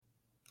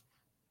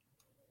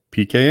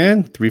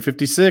PKN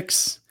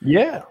 356.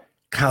 Yeah.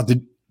 Kyle,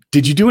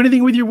 did you do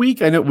anything with your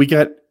week? I know we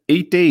got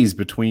 8 days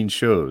between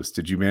shows.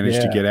 Did you manage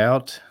to get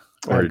out?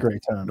 I had a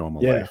great time.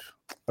 Normal life.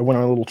 I went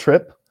on a little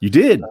trip. You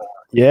did?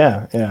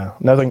 Yeah.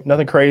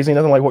 Nothing crazy.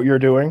 Nothing like what you're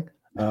doing.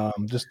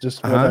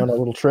 Just went on a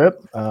little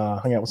trip.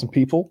 Hung out with some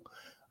people.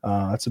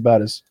 That's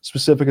about as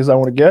specific as I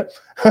want to get.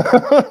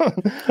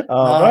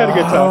 I had a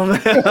good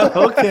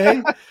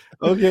time.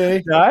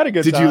 Okay. No, I had a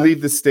good time. Did you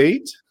leave the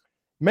state?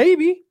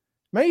 Maybe.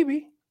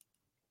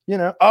 You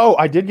know. Oh,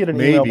 I did get an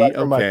email back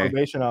from my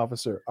probation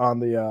officer on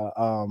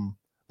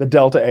the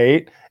Delta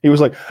 8. He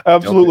was like,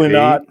 absolutely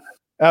not.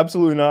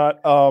 Absolutely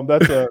not.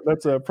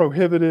 That's a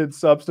prohibited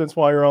substance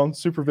while you're on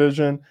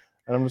supervision.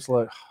 And I'm just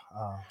like,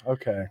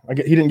 okay.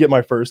 He didn't get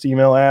my first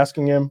email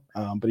asking him,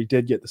 but he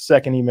did get the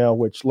second email,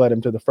 which led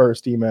him to the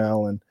first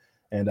email, and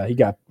he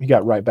got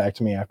right back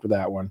to me after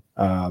that one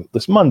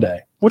this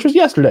Monday, which was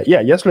yesterday.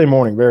 Yeah, yesterday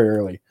morning, very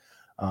early.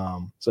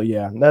 So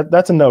yeah,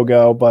 that's a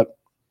no-go. But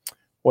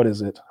what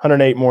is it?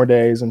 108 more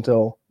days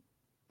until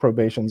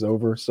probation's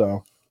over. So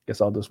I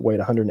guess I'll just wait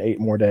 108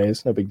 more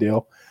days. No big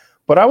deal.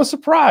 But I was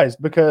surprised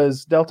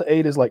because Delta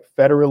 8 is like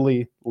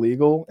federally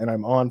legal, and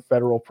I'm on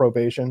federal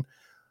probation.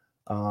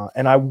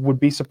 And I would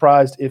be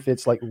surprised if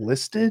it's like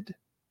listed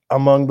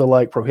among the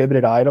like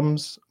prohibited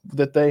items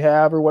that they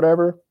have or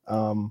whatever.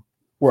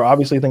 Where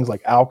obviously things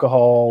like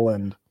alcohol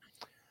and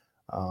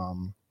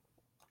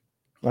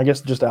I guess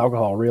just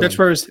alcohol really. That's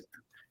first,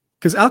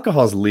 because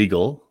alcohol is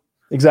legal.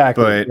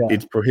 Exactly. But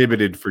it's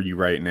prohibited for you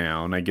right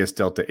now. And I guess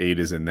Delta 8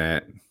 is in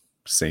that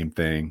same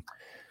thing.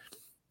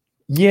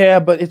 Yeah,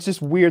 but it's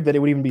just weird that it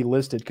would even be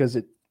listed because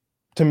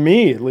to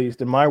me, at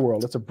least in my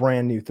world, it's a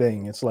brand new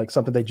thing. It's like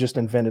something they just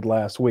invented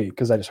last week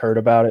because I just heard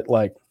about it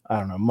like, I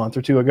don't know, a month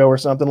or two ago or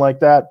something like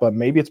that. But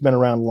maybe it's been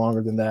around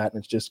longer than that, and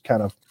it's just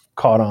kind of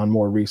caught on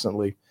more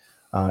recently.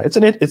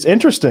 It's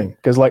interesting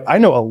because like I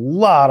know a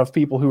lot of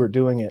people who are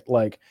doing it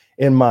like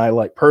in my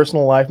like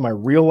personal life, my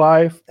real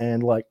life,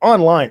 and like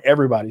online,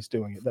 everybody's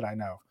doing it that I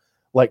know.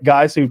 Like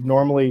guys who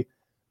normally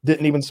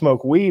didn't even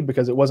smoke weed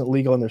because it wasn't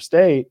legal in their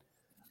state.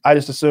 I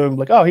just assumed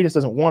like, oh, he just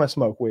doesn't want to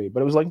smoke weed.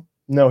 But it was like,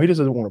 no, he just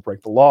doesn't want to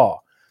break the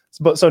law.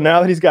 So now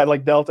that he's got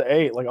like Delta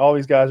 8, like all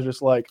these guys are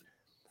just like,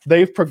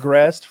 they've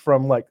progressed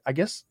from like, I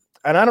guess,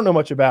 and I don't know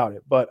much about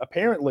it, but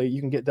apparently you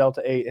can get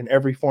Delta 8 in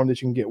every form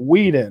that you can get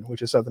weed in,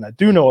 which is something I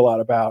do know a lot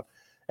about.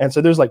 And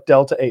so there's like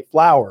Delta 8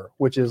 flower,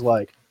 which is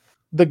like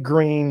the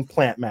green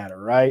plant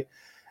matter, right?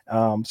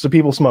 So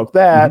people smoke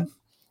that.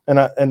 Mm-hmm.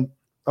 And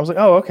I was like,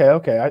 oh,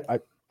 okay.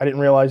 I didn't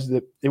realize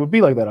that it would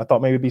be like that. I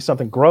thought maybe it'd be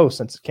something gross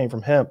since it came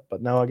from hemp,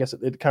 but no, I guess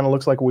it kind of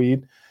looks like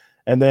weed.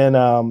 And then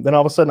all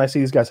of a sudden I see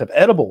these guys have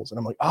edibles and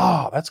I'm like,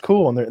 oh, that's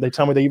cool. And they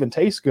tell me they even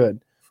taste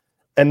good.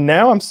 And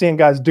now I'm seeing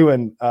guys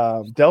doing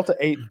Delta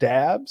 8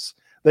 dabs.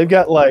 They've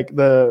got like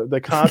the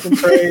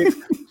concentrate.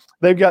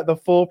 They've got the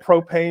full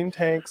propane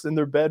tanks in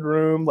their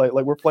bedroom. Like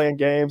we're playing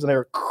games and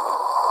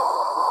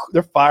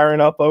they're firing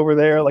up over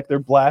there. Like they're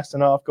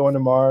blasting off going to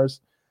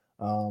Mars.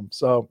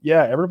 So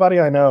yeah, everybody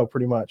I know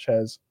pretty much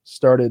has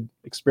started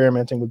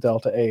experimenting with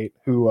Delta 8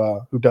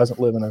 who doesn't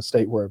live in a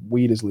state where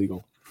weed is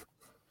legal.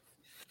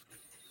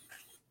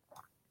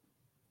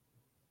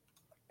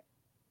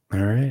 All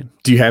right.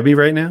 Do you have me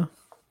right now?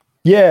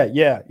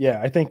 Yeah.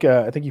 I think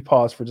you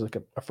paused for just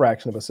like a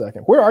fraction of a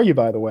second. Where are you,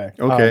 by the way?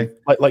 Okay.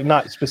 Like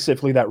not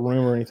specifically that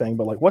room or anything,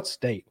 but like what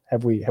state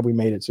have we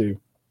made it to?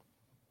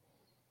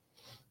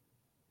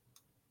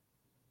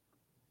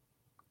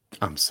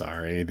 I'm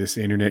sorry, this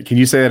internet. Can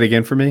you say that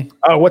again for me?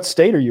 Oh, what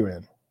state are you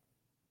in?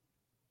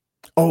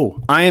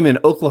 Oh, I am in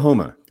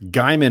Oklahoma,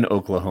 Guyman,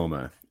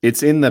 Oklahoma.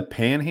 It's in the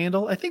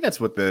Panhandle. I think that's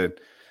what that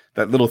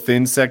little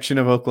thin section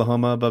of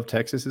Oklahoma above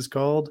Texas is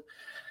called.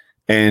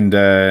 And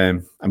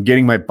I'm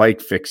getting my bike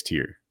fixed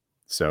here.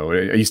 So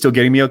are you still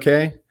getting me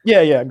okay?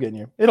 Yeah, I'm getting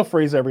you. It'll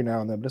freeze every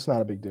now and then, but it's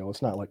not a big deal.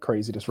 It's not like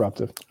crazy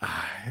disruptive.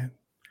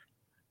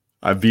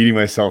 I'm beating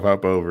myself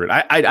up over it.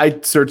 I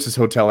searched this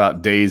hotel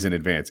out days in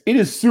advance. It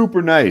is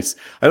super nice.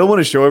 I don't want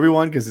to show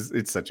everyone because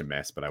it's such a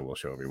mess, but I will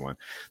show everyone.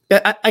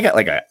 I got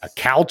like a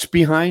couch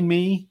behind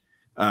me,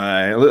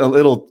 a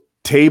little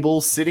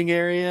table sitting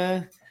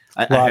area.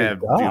 I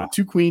have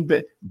two queen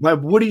bed. By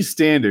Woody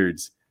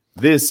standards,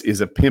 this is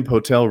a pimp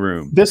hotel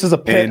room. This is a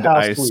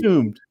penthouse suite. I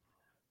assumed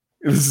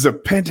this is a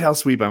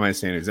penthouse suite by my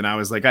standards. And I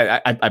was like,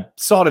 I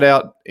sought it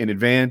out in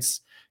advance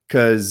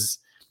because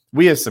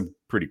we have some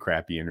pretty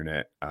crappy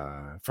internet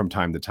from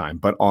time to time,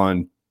 but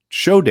on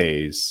show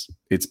days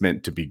it's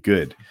meant to be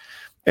good,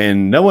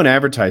 and no one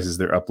advertises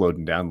their upload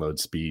and download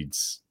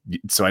speeds,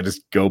 so I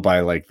just go by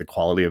like the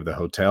quality of the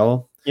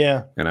hotel.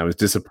 Yeah, and I was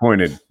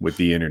disappointed with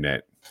the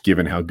internet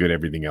given how good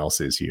everything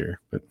else is here.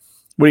 But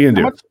what are you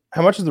gonna do?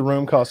 How much does the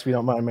room cost, if you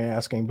don't mind me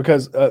asking?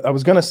 Because I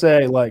was gonna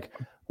say, like,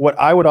 what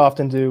I would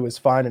often do is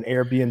find an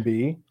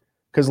Airbnb.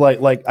 Because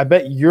like I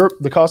bet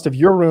the cost of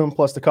your room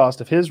plus the cost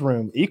of his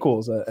room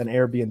equals an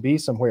Airbnb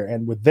somewhere.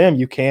 And with them,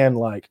 you can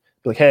like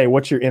be like, hey,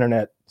 what's your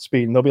internet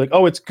speed? And they'll be like,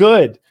 oh, it's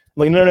good. I'm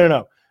like,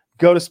 no.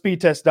 Go to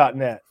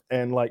speedtest.net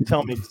and like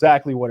tell me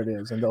exactly what it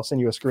is. And they'll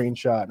send you a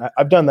screenshot. And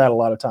I've done that a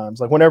lot of times.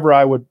 Like whenever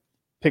I would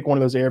pick one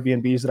of those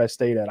Airbnbs that I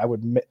stayed at, I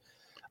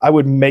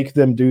would make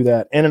them do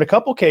that. And in a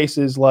couple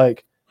cases,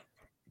 like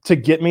to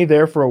get me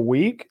there for a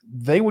week,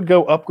 they would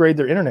go upgrade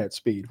their internet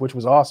speed, which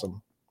was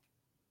awesome.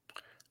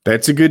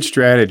 That's a good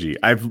strategy.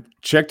 I've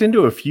checked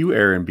into a few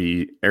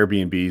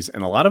Airbnbs,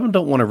 and a lot of them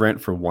don't want to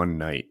rent for one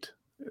night.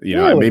 You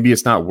know, Really? maybe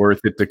it's not worth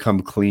it to come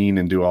clean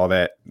and do all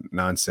that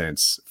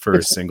nonsense for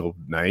a single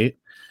night.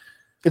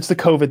 It's the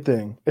COVID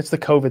thing. It's the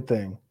COVID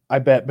thing. I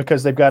bet,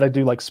 because they've got to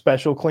do like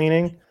special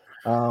cleaning.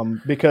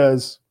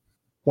 Because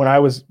when I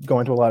was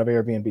going to a lot of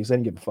Airbnbs, they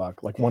didn't give a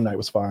fuck. Like one night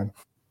was fine.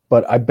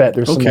 But I bet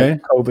there's some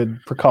like,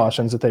 COVID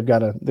precautions that they've got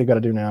to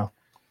do now.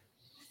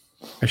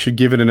 I should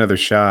give it another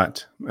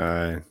shot.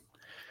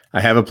 I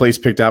have a place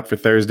picked out for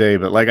Thursday,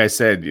 but like I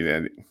said, you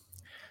know,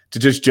 to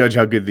just judge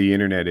how good the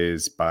internet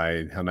is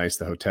by how nice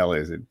the hotel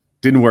is, it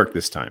didn't work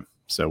this time.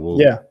 So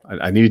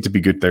I need it to be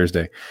good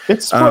Thursday.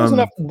 It's frozen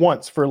up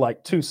once for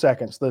like 2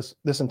 seconds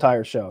this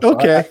entire show. So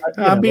okay.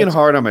 I'm being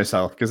hard on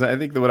myself because I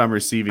think that what I'm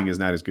receiving is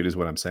not as good as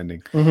what I'm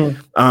sending.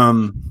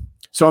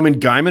 So I'm in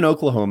Guyman,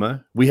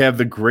 Oklahoma. We have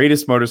the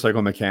greatest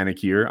motorcycle mechanic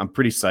here. I'm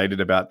pretty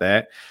excited about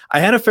that. I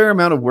had a fair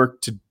amount of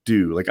work to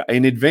do. Like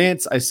in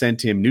advance, I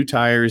sent him new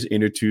tires,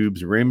 inner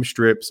tubes, rim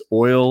strips,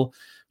 oil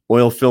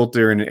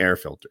filter, and an air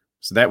filter.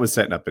 So that was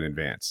setting up in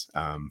advance.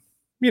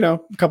 You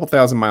know, a couple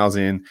thousand miles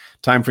in,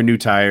 time for new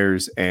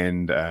tires,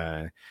 and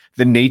the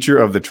nature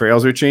of the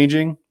trails are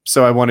changing.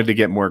 So I wanted to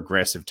get more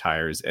aggressive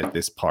tires at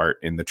this part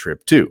in the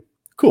trip too.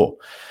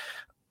 Cool.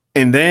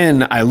 And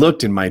then I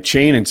looked and my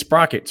chain and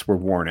sprockets were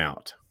worn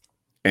out.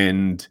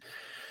 And,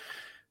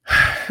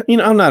 you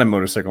know, I'm not a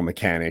motorcycle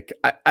mechanic.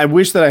 I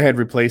wish that I had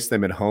replaced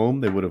them at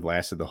home. They would have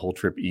lasted the whole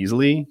trip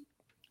easily.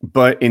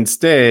 But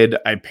instead,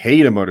 I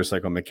paid a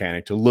motorcycle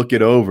mechanic to look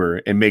it over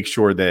and make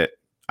sure that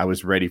I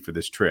was ready for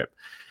this trip.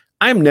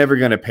 I'm never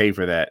going to pay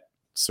for that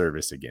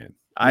service again.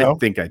 I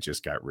think I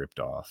just got ripped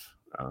off.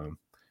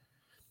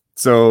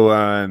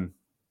 So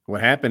what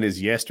happened is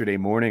yesterday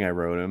morning, I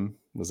wrote him,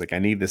 was like, I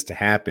need this to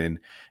happen.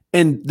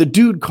 And the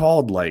dude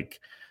called like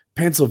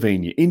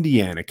Pennsylvania,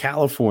 Indiana,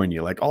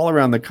 California, like all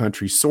around the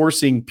country,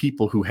 sourcing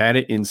people who had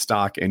it in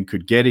stock and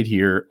could get it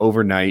here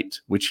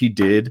overnight, which he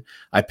did.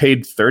 I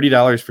paid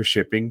 $30 for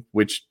shipping,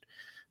 which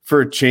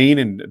for a chain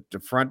and the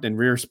front and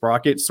rear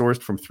sprocket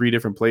sourced from 3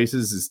 different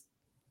places is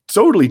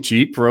totally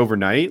cheap for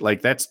overnight.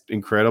 Like that's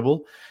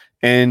incredible.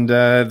 And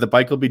the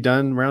bike will be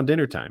done around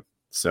dinner time.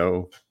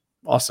 So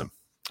awesome.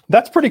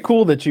 That's pretty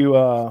cool that you,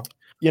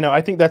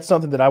 I think that's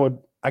something that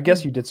I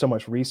guess you did so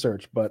much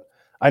research, but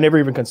I never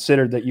even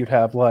considered that you'd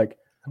have like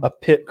a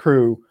pit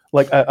crew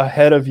like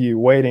ahead of you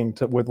waiting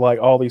with like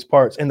all these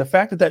parts. And the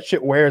fact that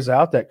shit wears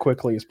out that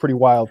quickly is pretty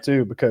wild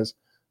too, because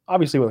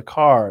obviously with a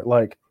car,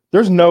 like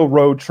there's no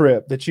road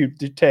trip that you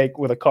take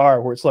with a car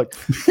where it's like,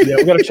 yeah,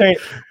 we got to change.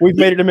 We've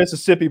made it to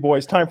Mississippi,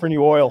 boys. Time for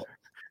new oil.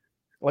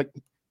 Like,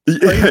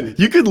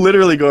 you could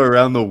literally go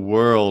around the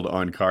world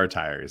on car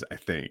tires, I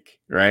think,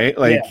 right?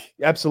 Like,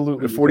 yeah,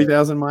 absolutely.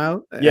 40,000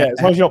 miles? Yeah,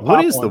 as long as you don't pop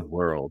What is one. the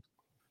world?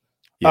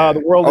 Yeah. The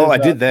world is, I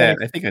did that.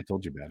 I think I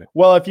told you about it.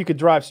 Well, if you could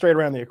drive straight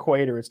around the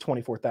equator, it's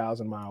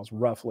 24,000 miles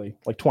roughly,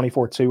 like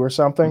 24.2 or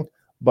something.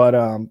 But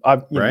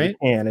you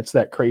can. It's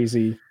that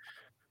crazy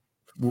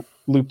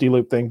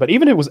loop-de-loop thing. But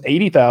even if it was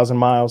 80,000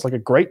 miles, like a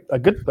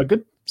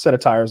good set of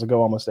tires will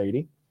go almost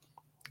 80.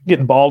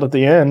 Getting bald at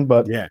the end,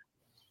 but yeah.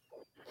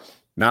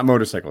 Not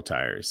motorcycle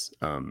tires.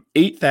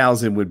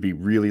 8,000 would be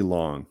really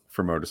long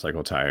for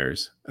motorcycle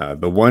tires.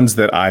 The ones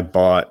that I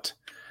bought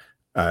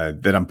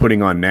that I'm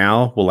putting on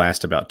now will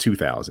last about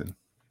 2,000.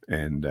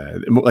 And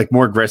like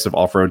more aggressive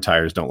off-road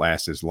tires don't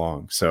last as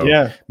long.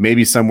 So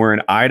maybe somewhere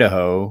in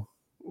Idaho,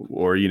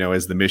 or, you know,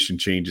 as the mission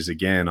changes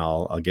again,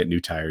 I'll get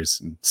new tires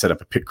and set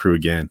up a pit crew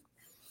again.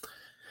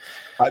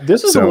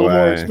 This is a little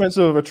more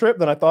expensive of a trip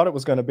than I thought it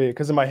was going to be.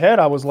 Because in my head,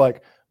 I was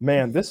like,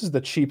 man, this is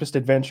the cheapest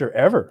adventure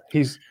ever.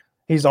 He's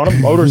on a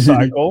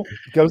motorcycle.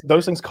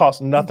 Those things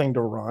cost nothing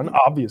to run,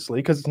 obviously,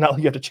 because it's not like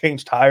you have to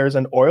change tires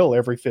and oil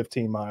every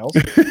 15 miles.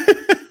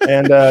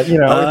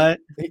 And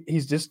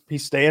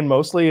he's staying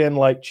mostly in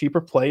like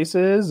cheaper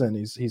places, and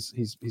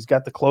he's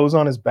got the clothes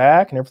on his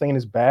back and everything in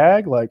his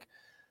bag. Like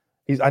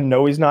I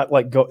know he's not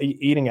like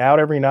eating out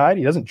every night.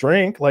 He doesn't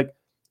drink. Like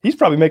he's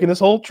probably making this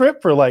whole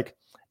trip for like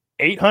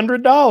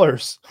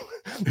 $800.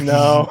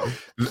 No.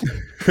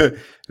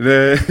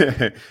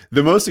 The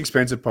most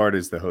expensive part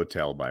is the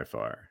hotel by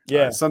far.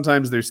 Yeah.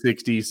 Sometimes they're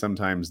 60,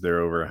 sometimes they're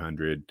over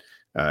 100.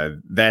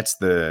 That's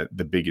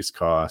the biggest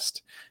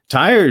cost.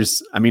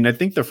 Tires, I mean, I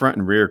think the front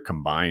and rear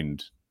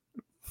combined,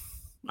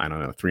 I don't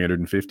know,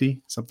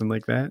 350, something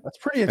like that. That's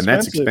pretty expensive. And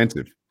that's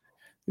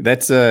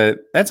expensive.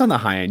 That's on the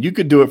high end. You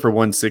could do it for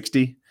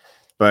 160,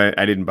 but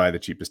I didn't buy the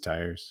cheapest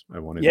tires. I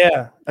wanted.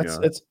 Yeah,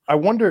 I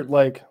wondered,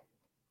 like,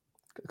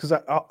 because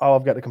all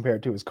I've got to compare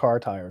it to is car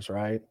tires,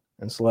 right?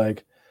 And it's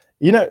like,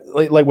 you know,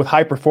 like with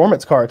high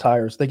performance car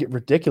tires, they get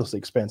ridiculously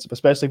expensive,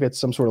 especially if it's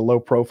some sort of low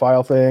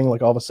profile thing.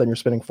 Like all of a sudden you're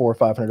spending $400 or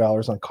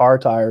 $500 on car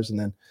tires, and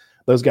then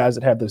those guys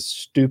that have this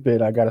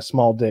stupid, I got a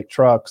small dick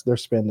trucks, they're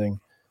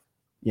spending,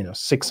 you know,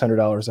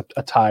 $600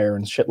 a tire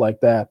and shit like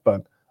that.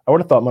 But I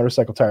would have thought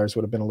motorcycle tires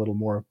would have been a little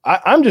more.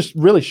 I'm just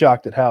really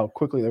shocked at how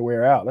quickly they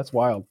wear out. That's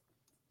wild.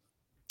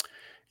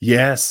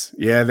 Yes.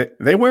 Yeah.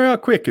 They wear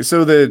out quick.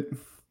 So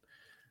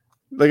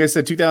like I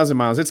said, 2,000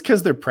 miles, it's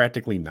because they're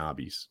practically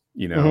knobbies,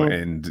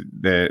 and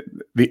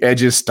the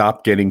edges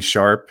stop getting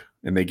sharp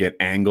and they get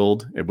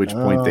angled, at which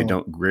point they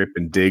don't grip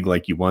and dig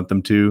like you want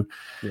them to.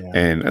 Yeah.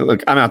 And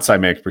look, I'm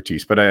outside my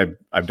expertise, but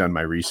I've done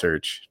my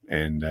research.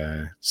 And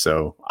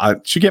so I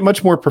should get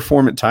much more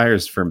performant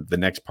tires for the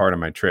next part of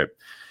my trip.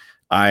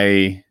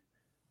 I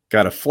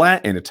got a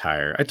flat in a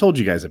tire. I told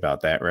you guys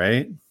about that,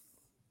 right?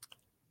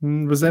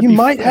 Was that you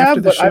might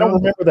have, but I don't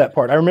remember that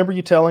part. I remember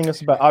you telling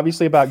us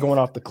about going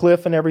off the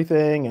cliff and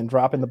everything and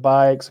dropping the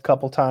bikes a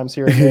couple times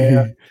here and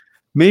there.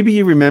 Maybe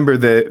you remember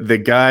the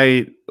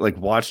guy like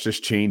watched us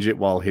change it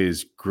while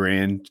his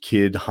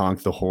grandkid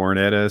honked the horn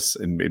at us,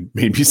 and it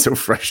made me so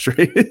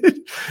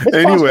frustrated.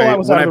 Anyway, I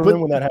was out of the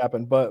room when that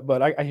happened,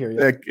 but I hear you.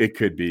 It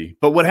could be.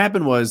 But what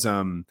happened was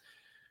I'm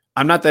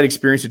not that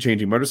experienced at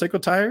changing motorcycle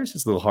tires.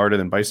 It's a little harder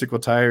than bicycle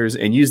tires,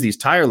 and use these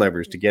tire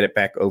levers to get it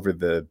back over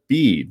the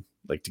bead.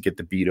 Like to get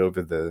the bead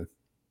over the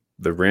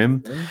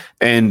rim.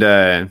 And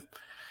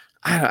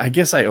I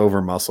guess I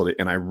over muscled it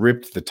and I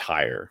ripped the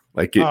tire.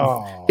 Like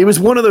it was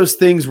one of those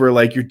things where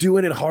like you're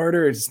doing it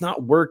harder, it's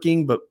not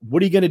working, but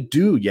what are you going to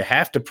do? You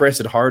have to press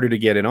it harder to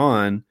get it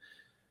on.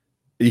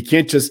 You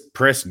can't just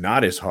press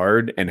not as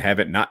hard and have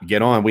it not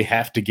get on. We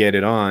have to get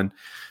it on.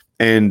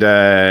 And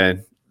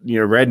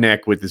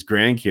Redneck with his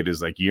grandkid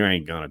is like, you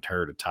ain't gonna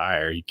hurt a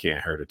tire. You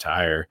can't hurt a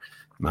tire.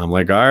 And I'm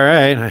like, all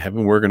right, I have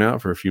been working out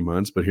for a few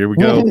months, but here we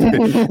go.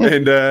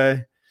 And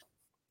I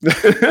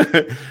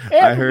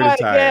heard a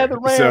tire.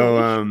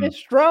 So this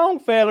strong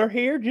fella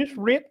here just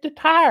ripped a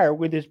tire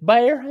with his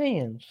bare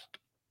hands.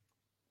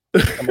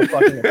 I'm a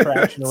fucking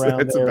attraction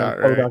around there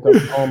in Podunk,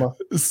 Oklahoma.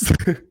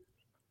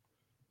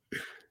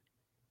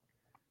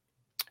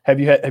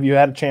 Have you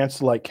had a chance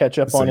to like catch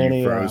up on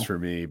any? Froze for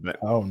me, but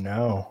oh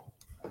no.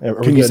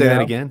 Can you say that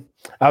again?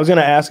 I was going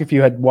to ask if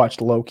you had watched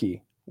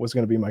Loki. Was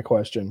going to be my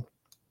question.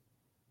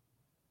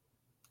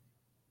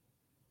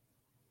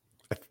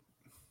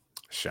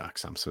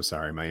 Shucks, I'm so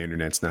sorry. My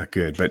internet's not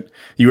good. But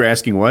you were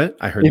asking what?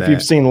 I heard if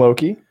you've seen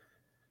Loki.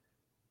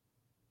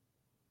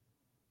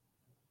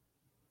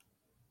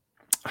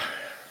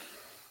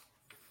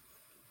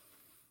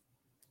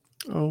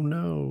 Oh,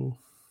 no.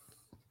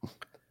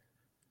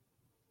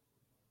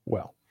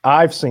 Well,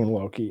 I've seen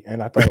Loki,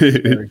 and I thought it was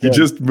very good. You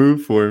just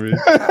moved for me.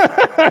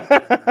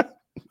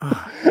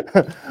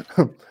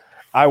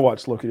 I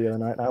watched Loki the other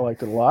night, and I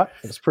liked it a lot.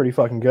 It was pretty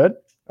fucking good.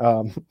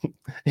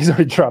 He's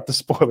already dropped the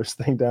spoilers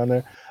thing down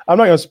there. I'm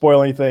not going to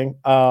spoil anything.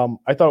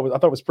 I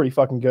thought it was pretty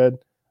fucking good.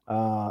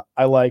 I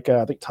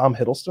think Tom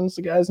Hiddleston's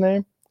the guy's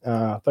name.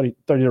 I thought he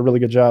did a really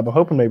good job. I'm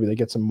hoping maybe they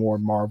get some more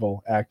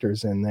Marvel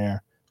actors in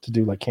there to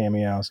do like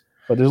cameos.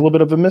 But there's a little bit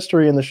of a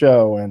mystery in the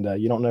show, and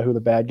you don't know who the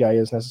bad guy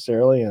is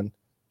necessarily. And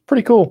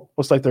pretty cool.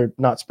 Looks like they're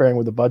not sparing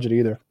with the budget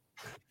either.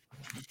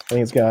 I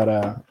think it's got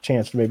a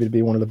chance for maybe to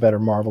be one of the better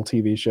Marvel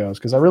TV shows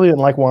because I really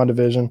didn't like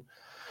WandaVision.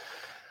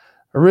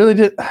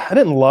 I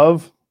didn't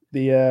love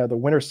the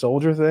Winter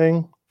Soldier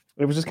thing.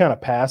 It was just kind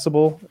of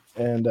passable,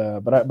 and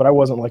but I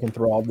wasn't like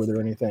enthralled with it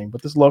or anything.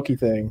 But this Loki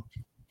thing,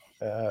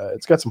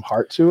 it's got some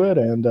heart to it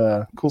and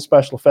cool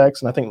special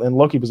effects. And I think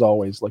Loki was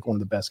always like one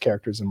of the best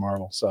characters in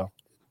Marvel. So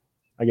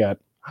I got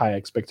high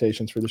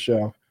expectations for the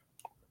show.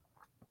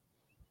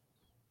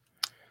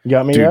 You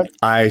got me yet?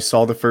 I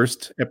saw the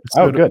first episode.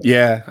 Oh, good.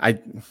 Yeah, I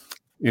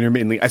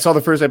saw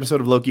the first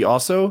episode of Loki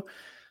also.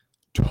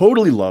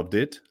 Totally loved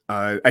it.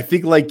 I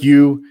think like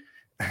you,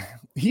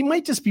 he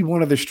might just be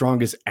one of the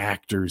strongest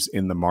actors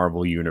in the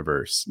Marvel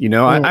universe.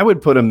 I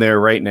would put him there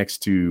right next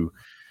to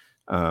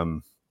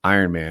Iron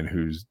Man,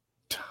 who's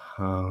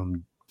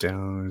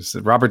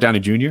Robert Downey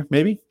Jr.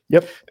 maybe.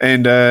 Yep.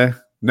 And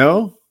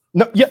no.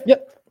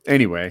 Yep.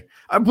 Anyway,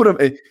 I put him.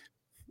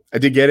 I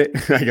did get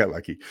it. I got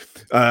lucky.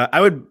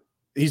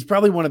 He's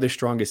probably one of the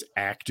strongest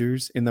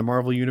actors in the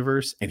Marvel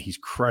universe, and he's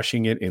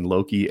crushing it in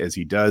Loki as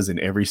he does in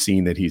every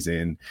scene that he's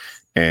in.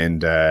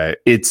 And I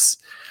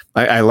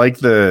like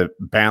the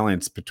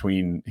balance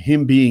between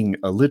him being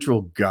a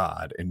literal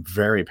god and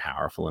very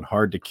powerful and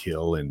hard to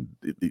kill and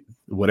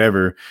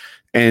whatever,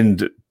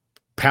 and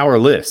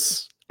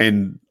powerless.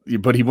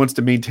 But he wants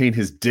to maintain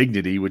his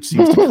dignity, which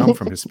seems to come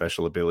from his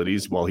special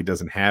abilities while he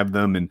doesn't have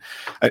them. And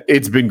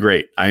it's been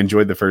great. I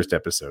enjoyed the first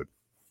episode.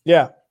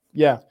 Yeah.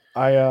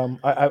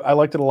 I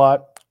liked it a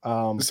lot.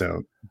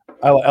 So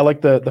I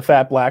like the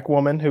fat black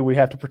woman who we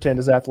have to pretend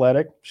is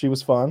athletic. She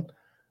was fun.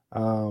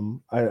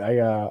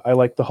 I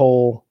like the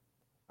whole,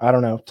 I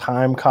don't know,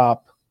 time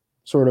cop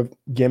sort of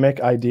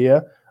gimmick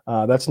idea.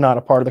 That's not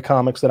a part of the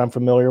comics that I'm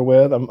familiar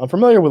with. I'm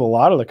familiar with a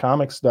lot of the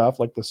comic stuff,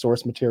 like the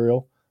source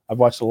material. I've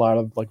watched a lot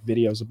of like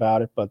videos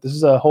about it, but this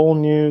is a whole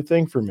new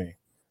thing for me.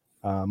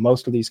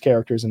 Most of these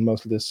characters and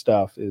most of this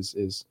stuff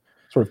is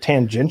sort of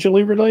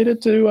tangentially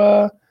related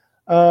to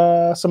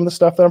some of the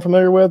stuff that I'm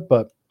familiar with,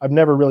 but I've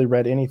never really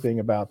read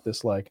anything about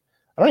this. Like,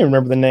 I don't even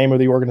remember the name of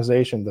the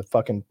organization. I'm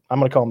going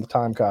to call them the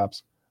Time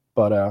Cops.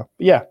 But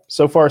yeah,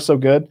 so far so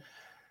good.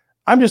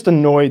 I'm just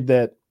annoyed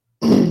that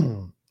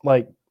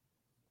like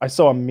I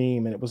saw a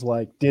meme and it was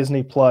like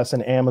Disney Plus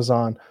and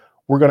Amazon.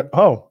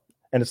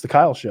 And it's the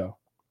Kyle show.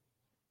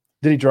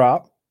 Did he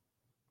drop?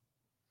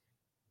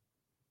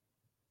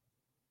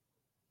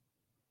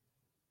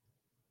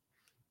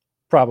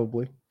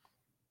 Probably.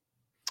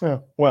 Yeah.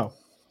 Well,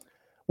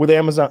 with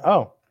Amazon.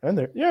 Oh, and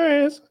there he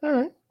is. All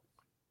right.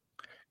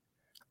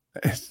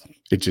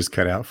 It just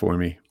cut out for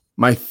me.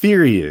 My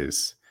theory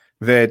is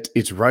that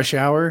it's rush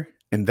hour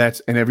and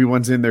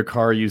everyone's in their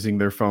car using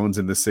their phones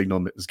and the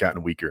signal has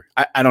gotten weaker.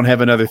 I don't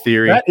have another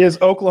theory. That is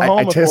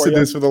Oklahoma. I tested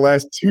this for the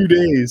last 2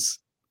 days.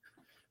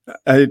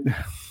 I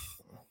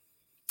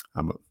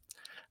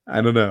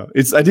don't know.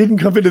 I didn't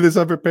come into this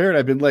unprepared.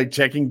 I've been like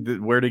checking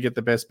where to get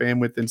the best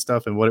bandwidth and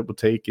stuff and what it will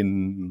take.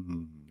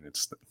 And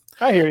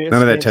I hear you.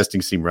 None of that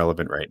testing seemed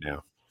relevant right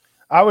now.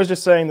 I was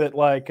just saying that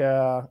like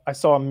I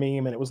saw a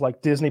meme and it was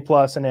like Disney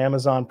Plus and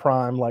Amazon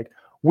Prime. Like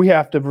we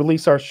have to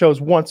release our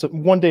shows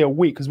one day a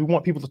week because we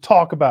want people to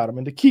talk about them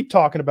and to keep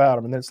talking about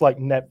them. And then it's like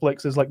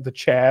Netflix is like the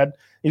Chad.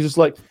 He's just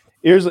like,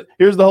 here's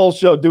the whole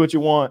show. Do what you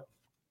want.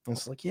 And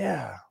it's like,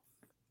 yeah,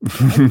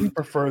 I do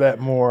prefer that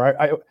more.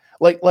 I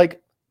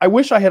I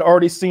wish I had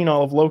already seen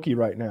all of Loki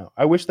right now.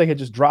 I wish they had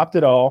just dropped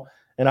it all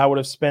and I would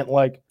have spent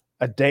like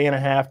a day and a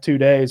half, 2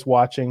 days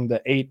watching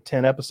the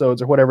 8-10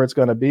 episodes or whatever it's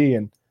going to be.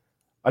 And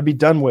I'd be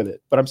done with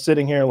it. But I'm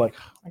sitting here like,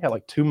 I got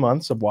like 2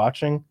 months of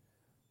watching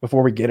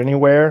before we get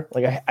anywhere.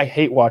 Like I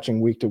hate watching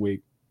week to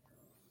week.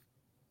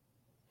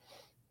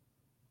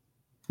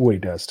 Woody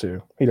does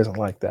too. He doesn't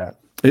like that.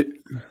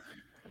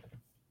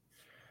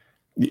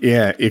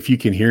 Yeah, if you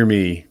can hear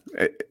me,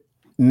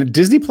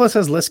 Disney Plus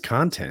has less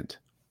content.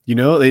 You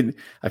know,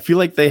 I feel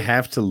like they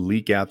have to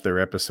leak out their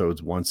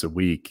episodes once a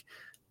week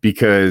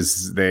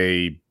because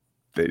they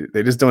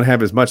just don't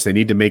have as much. They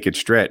need to make it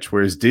stretch.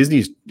 Whereas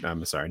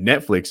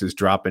Netflix is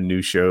dropping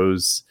new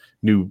shows,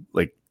 new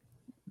like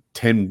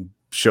 10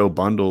 show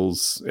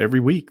bundles every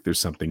week. There's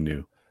something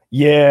new.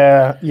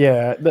 Yeah.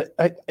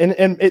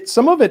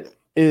 Some of it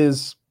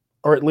is,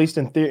 or at least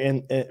in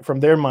theory,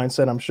 from their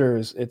mindset, I'm sure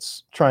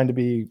it's trying to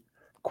be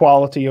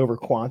quality over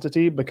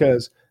quantity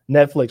because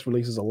Netflix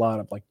releases a lot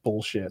of like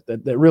bullshit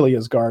that really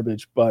is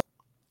garbage. But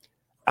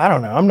I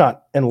don't know. I'm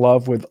not in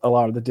love with a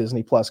lot of the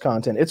Disney Plus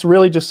content. It's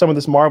really just some of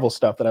this Marvel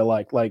stuff that I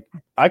like. Like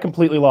I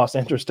completely lost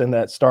interest in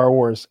that Star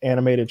Wars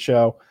animated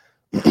show.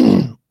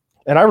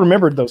 And I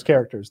remembered those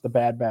characters, the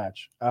Bad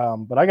Batch.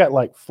 But I got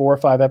like 4 or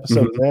 5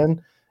 episodes in,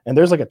 and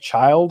there's like a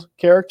child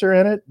character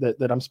in it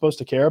that I'm supposed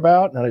to care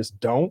about, and I just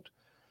don't.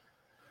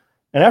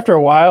 And after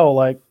a while,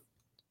 like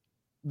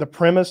the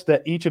premise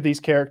that each of these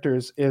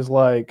characters is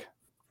like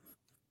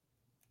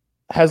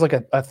has like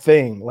a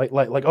thing, like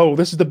oh,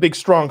 this is the big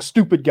strong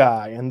stupid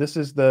guy, and this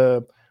is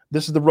the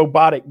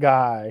robotic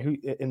guy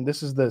and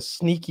this is the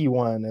sneaky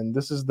one, and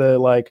this is the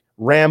like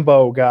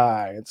Rambo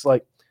guy. It's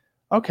like,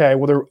 okay,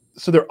 well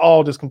they're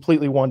all just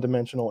completely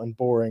one-dimensional and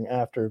boring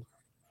after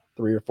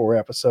 3 or 4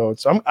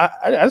 episodes. So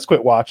I just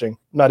quit watching.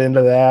 I'm not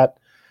into that,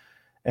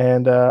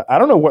 and I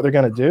don't know what they're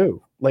gonna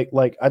do.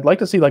 Like I'd like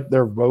to see like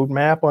their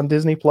roadmap on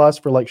Disney Plus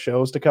for like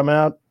shows to come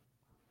out,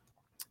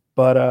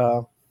 but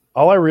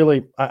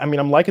I mean,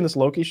 I'm liking this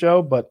Loki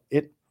show, but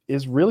it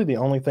is really the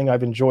only thing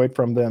I've enjoyed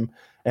from them,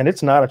 and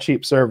it's not a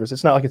cheap service.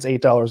 It's not like it's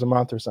 $8 a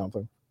month or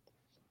something.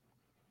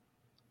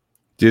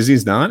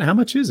 Disney's not? How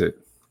much is it?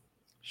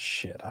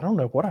 Shit, I don't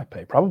know what I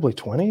pay. Probably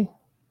 20.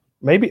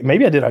 Maybe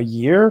I did a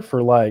year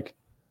for like,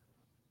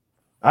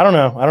 I don't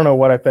know. I don't know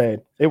what I paid.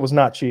 It was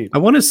not cheap. I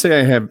want to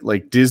say I have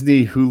like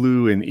Disney,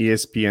 Hulu, and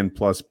ESPN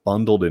Plus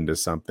bundled into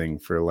something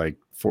for like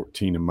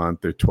 $14 a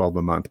month or $12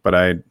 a month, but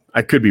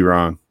I could be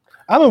wrong.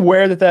 I'm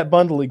aware that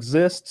bundle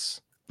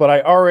exists, but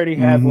I already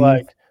had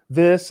like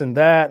this and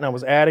that, and I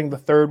was adding the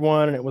third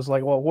one, and it was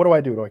like, well, what do I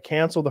do? Do I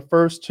cancel the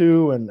first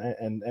 2?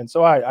 And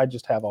so I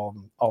just have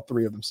all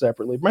 3 of them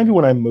separately. Maybe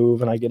when I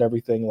move and I get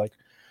everything like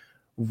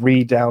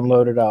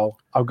re-downloaded,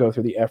 I'll go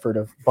through the effort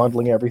of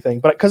bundling everything.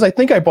 But because I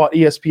think I bought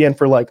ESPN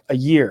for like a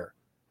year,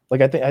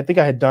 like I think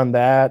I had done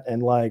that,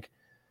 and like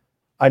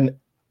I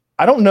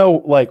don't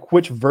know like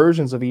which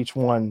versions of each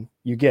one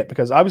you get,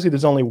 because obviously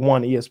there's only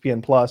one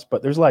ESPN Plus,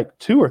 but there's like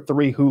 2 or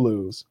 3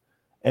 Hulus,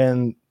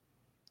 and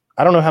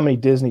I don't know how many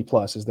Disney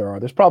Pluses there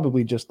are. There's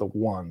probably just the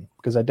one,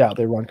 because I doubt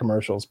they run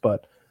commercials,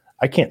 but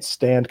I can't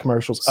stand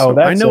commercials. So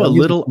I know a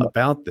little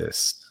about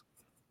this.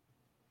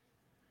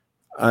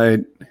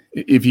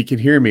 If you can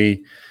hear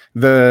me,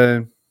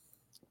 when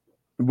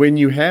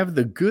you have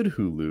the good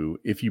Hulu,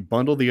 if you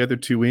bundle the other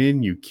 2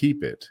 in, you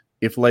keep it.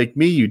 If like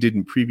me, you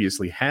didn't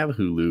previously have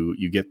Hulu,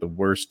 you get the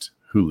worst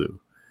Hulu.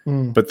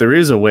 But there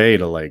is a way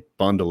to like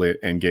bundle it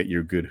and get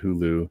your good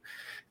Hulu.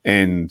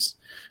 And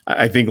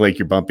I think like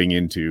you're bumping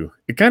into,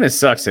 it kind of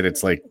sucks that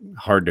it's like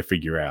hard to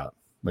figure out.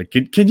 Like,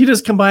 can you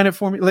just combine it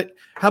for me? Like,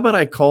 how about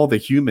I call the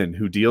human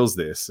who deals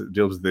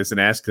with this and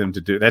ask them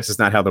to do, that's just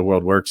not how the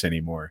world works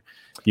anymore.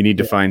 You need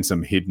to find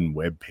some hidden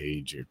web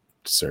page or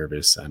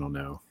service. I don't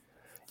know.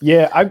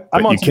 Yeah.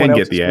 I'm on, you can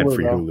get the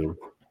ad-free Hulu.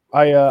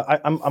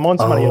 I'm on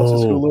somebody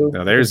else's Hulu.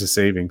 No, there's a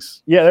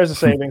savings. Yeah, there's a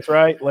savings,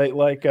 right?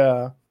 Like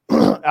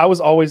I was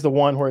always the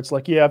one where it's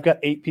like, yeah, I've got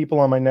 8 people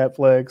on my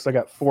Netflix. I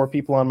got 4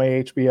 people on my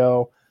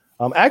HBO.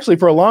 Actually,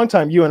 for a long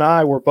time, you and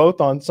I were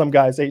both on some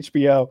guy's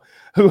HBO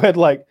who had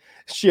like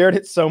shared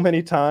it so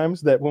many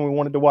times that when we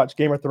wanted to watch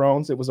Game of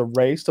Thrones, it was a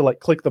race to like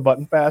click the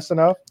button fast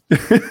enough.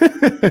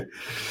 And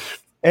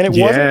it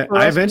wasn't.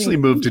 I eventually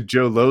moved to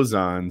Joe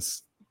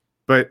Lozon's,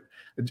 but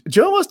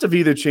Joe must have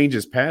either changed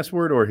his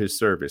password or his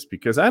service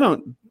because I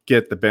don't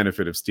get the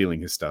benefit of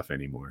stealing his stuff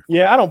anymore.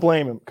 Yeah, I don't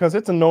blame him because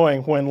it's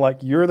annoying when like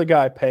you're the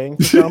guy paying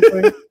for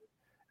something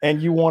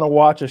and you want to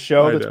watch a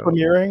show that's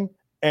premiering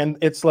and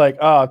it's like,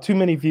 too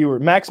many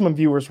viewers, maximum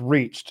viewers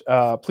reached.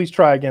 Please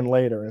try again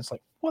later. And it's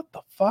like, what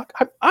the fuck?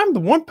 I'm the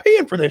one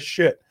paying for this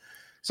shit.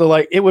 So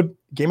like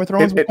Game of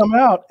Thrones would come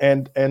out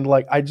and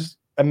like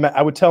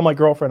I would tell my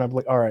girlfriend, I'd be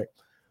like, all right,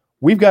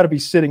 we've got to be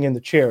sitting in the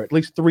chair at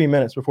least 3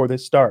 minutes before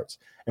this starts.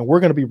 And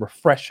we're going to be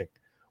refreshing.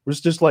 We're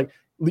just like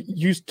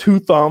use 2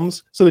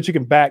 thumbs so that you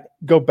can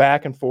go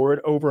back and forward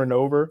over and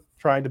over,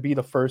 trying to be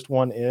the first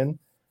one in.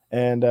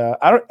 And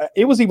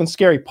it was even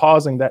scary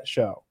pausing that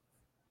show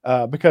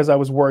because I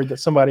was worried that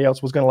somebody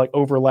else was going to like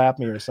overlap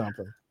me or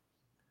something.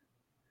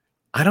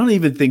 I don't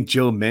even think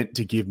Joe meant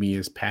to give me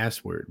his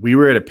password. We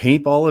were at a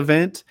paintball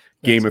event.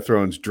 Game of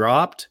Thrones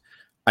dropped.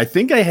 I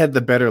think I had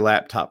the better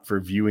laptop for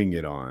viewing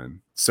it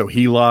on. So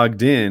he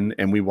logged in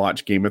and we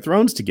watched Game of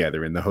Thrones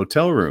together in the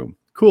hotel room.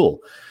 Cool.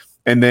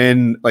 And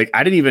then like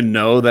I didn't even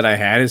know that I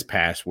had his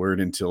password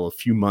until a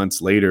few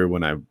months later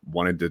when I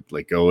wanted to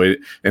like go in,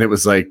 and it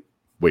was like,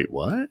 wait,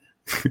 what?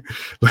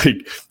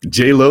 Like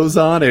Jay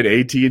Lozon at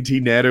AT&T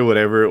Net or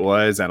whatever it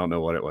was. I don't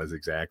know what it was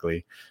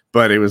exactly,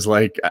 but it was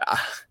like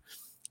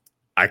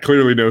I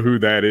clearly know who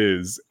that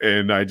is.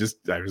 And I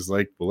was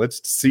like, well,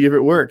 let's see if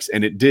it works.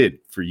 And it did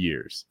for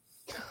years.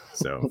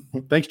 So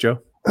thanks,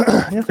 Joe.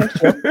 Yeah, thanks,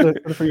 Joe, for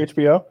the free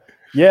HBO.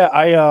 Yeah,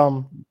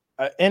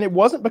 and it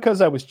wasn't because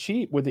I was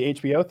cheap with the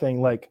HBO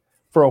thing. Like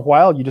for a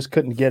while, you just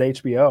couldn't get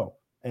HBO,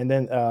 and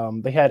then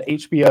they had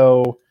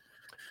HBO.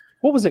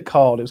 What was it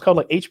called? It was called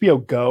like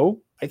HBO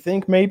Go, I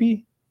think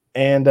maybe.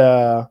 And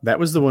that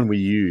was the one we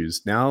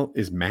used. Now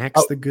is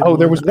Max the good one? Oh,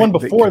 there was one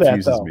before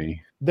that though.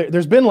 Me.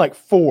 There's been like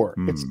 4.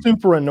 It's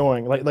super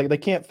annoying. Like they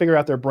can't figure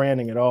out their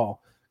branding at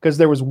all. Because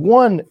there was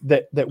one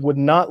that would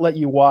not let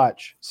you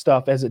watch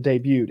stuff as it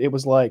debuted. It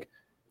was like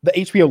the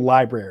HBO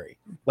library,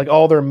 like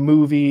all their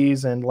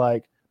movies and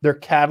like their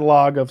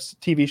catalog of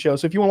TV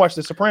shows. So if you want to watch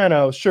The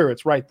Sopranos, sure,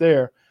 it's right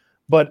there.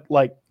 But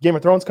like Game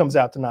of Thrones comes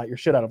out tonight, you're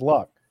shit out of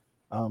luck.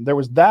 There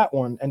was that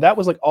one, and that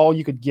was like all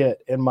you could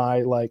get in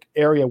my like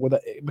area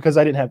because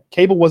I didn't have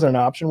cable wasn't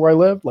an option where I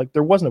lived. Like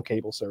there was no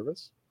cable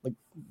service. Like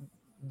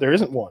there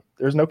isn't one.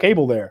 There's no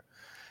cable there.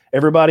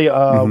 Everybody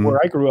where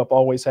I grew up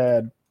always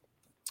had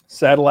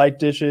satellite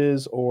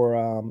dishes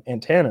or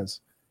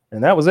antennas,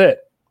 and that was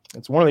it.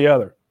 It's one or the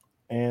other.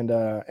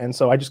 And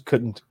so I just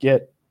couldn't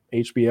get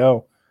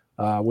HBO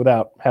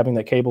without having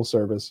that cable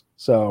service.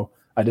 So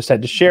I just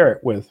had to share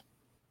it with,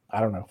 I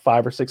don't know,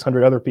 500 or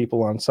 600 other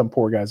people on some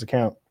poor guy's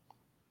account.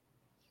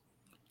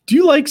 Do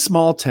you like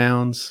small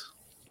towns?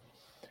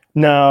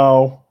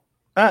 No,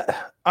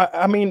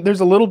 I mean,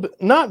 there's a little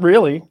bit, not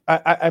really.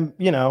 I'm,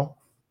 you know,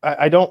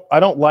 I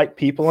don't like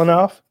people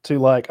enough to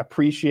like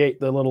appreciate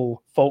the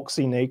little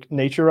folksy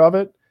nature of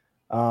it.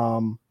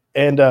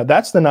 And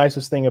that's the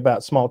nicest thing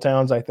about small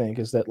towns, I think,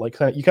 is that like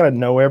you kind of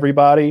know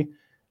everybody.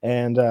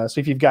 And so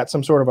if you've got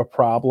some sort of a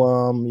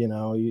problem, you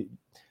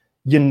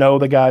know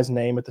the guy's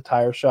name at the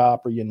tire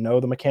shop, or you know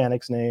the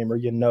mechanic's name, or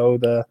you know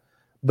the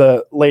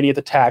lady at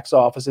the tax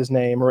office's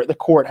name, or at the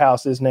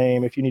courthouse's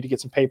name if you need to get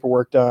some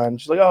paperwork done.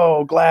 She's like,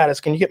 oh, Gladys,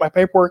 can you get my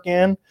paperwork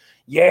in?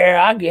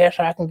 Yeah, I guess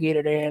I can get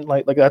it in.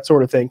 Like that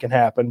sort of thing can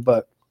happen.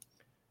 But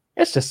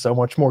it's just so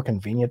much more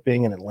convenient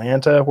being in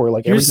Atlanta where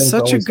like you're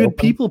such a good open.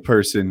 People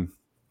person.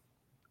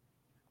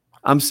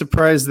 I'm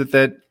surprised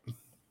that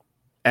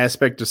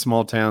aspect of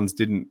small towns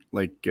didn't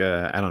like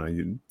I don't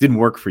know, didn't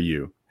work for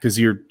you because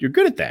you're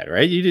good at that,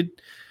 right? You did.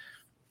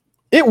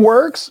 It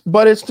works,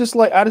 but it's just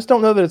like I just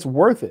don't know that it's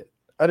worth it.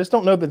 I just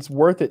don't know that it's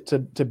worth it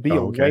to be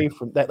away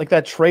from that, like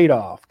that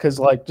trade-off. Because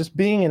like just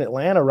being in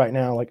Atlanta right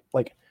now,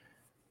 like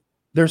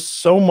there's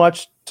so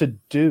much to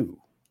do,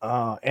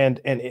 and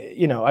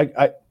you know,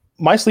 I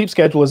my sleep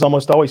schedule is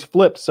almost always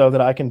flipped so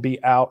that I can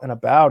be out and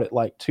about at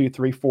like 2,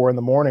 3, 4 in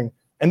the morning,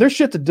 and there's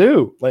shit to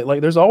do.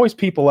 Like there's always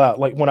people out.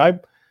 Like when I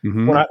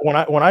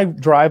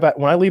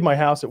leave my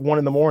house at 1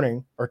 in the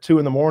morning or 2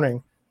 in the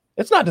morning,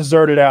 it's not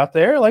deserted out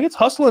there. Like it's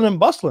hustling and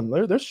bustling.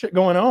 There's shit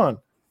going on,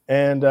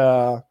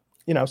 and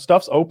you know,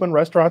 stuff's open.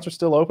 Restaurants are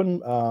still open.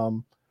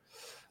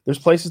 There's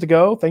places to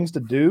go, things to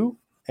do,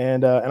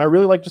 and I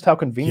really like just how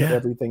convenient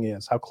everything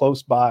is, how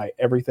close by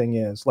everything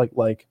is.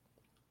 Like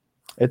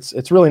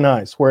it's really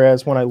nice.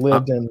 Whereas when I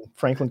lived in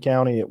Franklin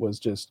County, it was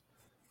just,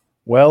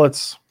 well,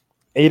 it's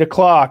 8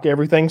 o'clock,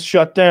 everything's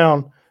shut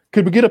down.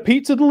 Could we get a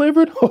pizza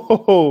delivered?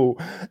 Oh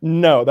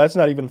no, that's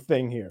not even a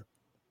thing here.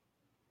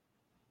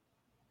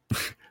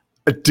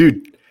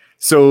 Dude,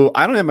 so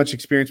I don't have much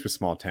experience with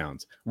small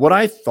towns. What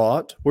I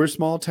thought were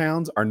small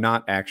towns are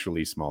not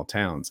actually small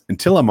towns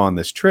until I'm on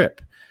this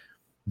trip.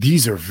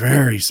 These are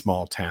very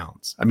small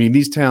towns. I mean,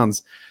 these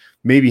towns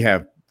maybe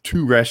have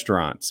 2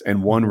 restaurants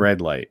and 1 red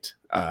light.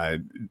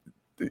 But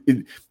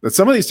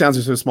some of these towns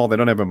are so small they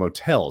don't have a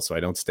motel, so I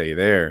don't stay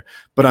there.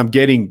 But I'm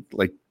getting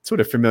like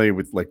sort of familiar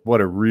with like what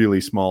a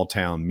really small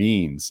town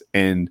means.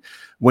 And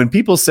when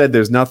people said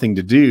there's nothing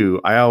to do,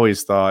 I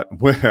always thought,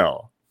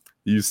 well,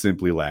 you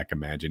simply lack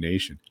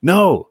imagination.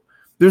 No,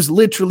 there's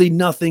literally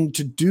nothing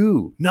to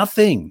do.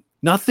 Nothing.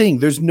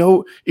 There's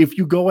no, if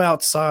you go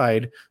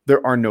outside,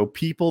 there are no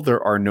people,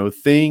 there are no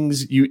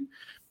things.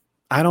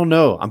 I don't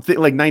know. I'm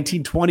thinking like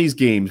 1920s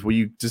games where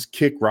you just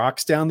kick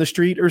rocks down the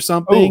street or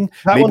something.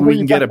 Maybe we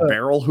can get a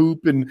barrel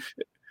hoop and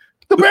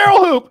the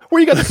barrel hoop where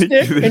you got the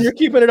stick and you're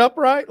keeping it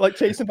upright, like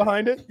chasing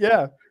behind it.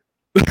 Yeah.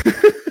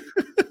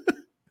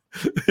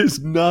 There's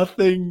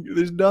nothing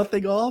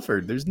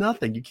offered. There's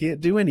nothing. You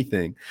can't do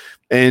anything.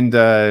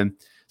 And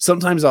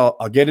sometimes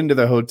I'll get into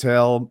the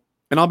hotel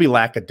and I'll be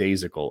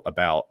lackadaisical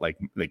about like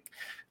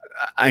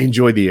I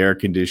enjoy the air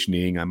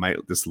conditioning. I might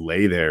just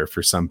lay there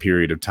for some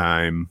period of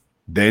time,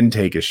 then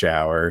take a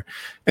shower.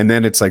 And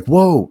then it's like,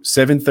 whoa,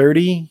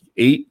 7:30,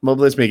 8. Well,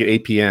 let's make it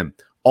 8 p.m.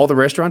 All the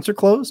restaurants are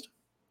closed.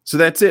 So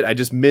that's it. I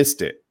just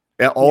missed it.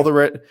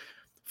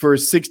 For a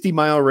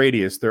 60-mile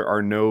radius, there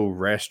are no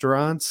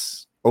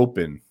restaurants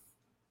open.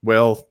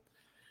 Well,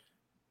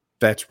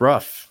 that's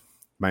rough.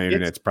 My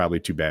internet's probably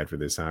too bad for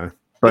this, huh?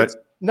 But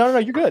no,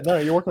 you're good. No,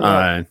 you're working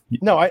on it.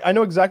 No, I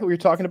know exactly what you're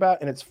talking about,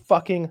 and it's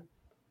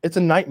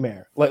a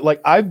nightmare.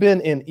 Like I've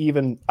been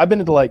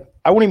into like,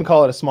 I wouldn't even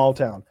call it a small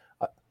town,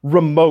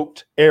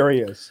 remote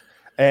areas,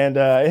 and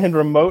in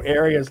remote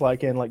areas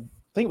like in like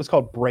I think it was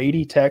called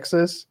Brady,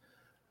 Texas.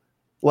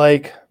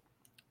 Like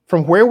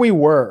from where we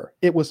were,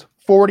 it was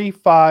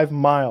 45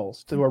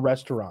 miles to a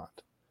restaurant.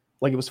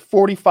 Like it was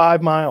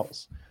 45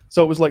 miles.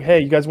 So it was like,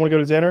 hey, you guys want to go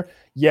to dinner?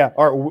 Yeah.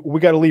 All right,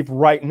 we got to leave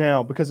right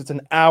now because it's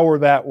an hour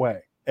that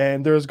way.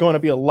 And there's going to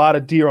be a lot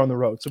of deer on the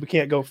road. So we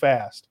can't go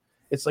fast.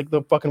 It's like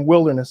the fucking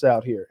wilderness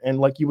out here. And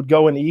like you would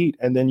go and eat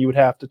and then you would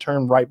have to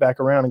turn right back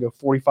around and go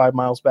 45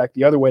 miles back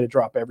the other way to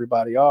drop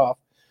everybody off.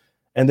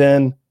 And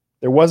then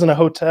there wasn't a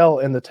hotel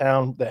in the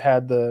town that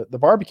had the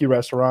barbecue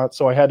restaurant.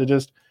 So I had to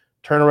just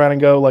turn around and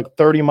go like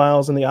 30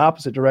 miles in the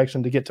opposite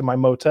direction to get to my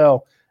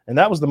motel. And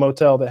that was the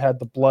motel that had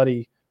the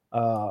bloody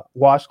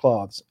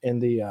washcloths in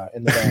the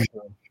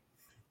bathroom.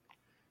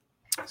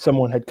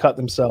 Someone had cut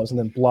themselves and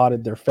then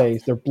blotted their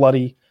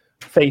bloody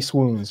face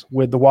wounds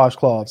with the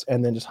washcloths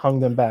and then just hung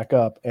them back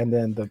up. And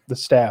then the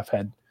staff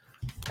had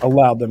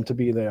allowed them to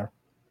be there.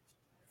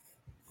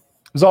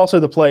 It was also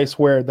the place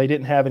where they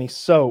didn't have any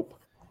soap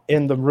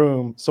in the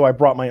room. So I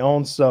brought my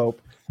own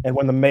soap. And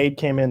when the maid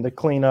came in to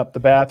clean up the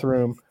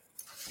bathroom,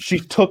 she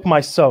took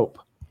my soap.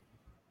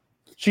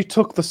 She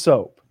took the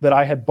soap that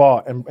I had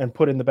bought and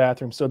put in the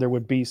bathroom so there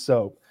would be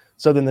soap.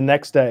 So then the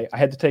next day I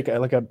had to take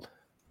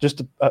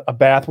a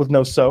bath with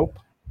no soap.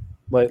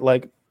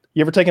 Like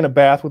you ever taken a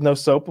bath with no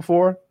soap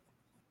before?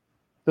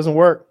 Doesn't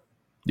work.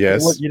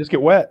 Yes. You just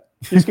get wet.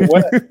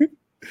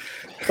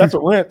 That's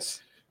what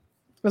rinse.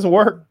 Doesn't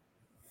work.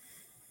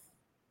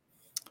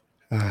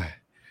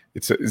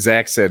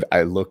 Zach said,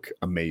 I look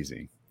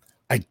amazing.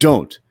 I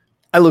don't.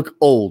 I look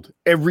old.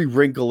 Every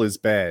wrinkle is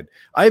bad.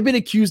 I've been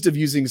accused of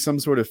using some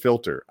sort of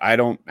filter. I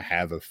don't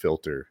have a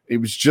filter. It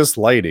was just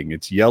lighting.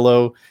 It's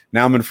yellow.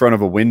 Now I'm in front of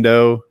a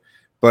window,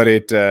 but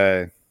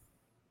the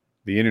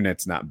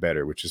internet's not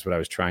better, which is what I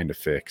was trying to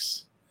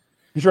fix.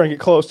 You're trying to get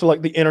close to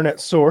like the internet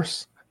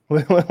source.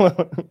 But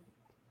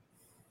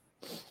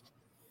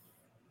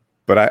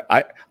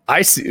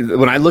I see,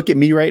 when I look at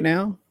me right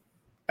now,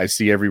 I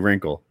see every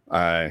wrinkle.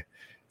 And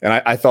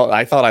I thought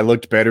I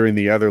looked better in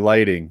the other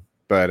lighting,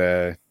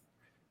 but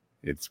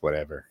it's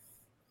whatever.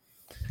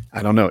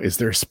 I don't know. Is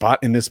there a spot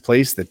in this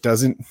place that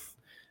doesn't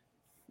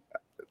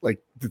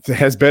that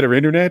has better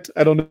internet?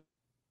 I don't know.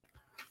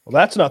 Well,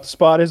 that's not the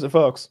spot, is it,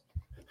 folks?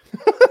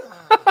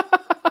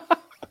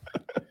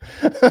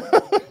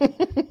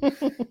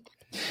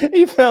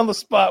 He found the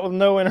spot with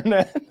no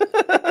internet.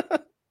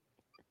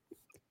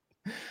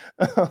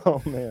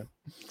 Oh man.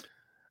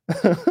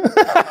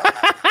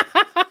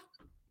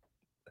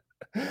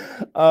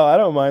 Oh, I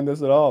don't mind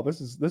this at all.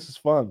 This is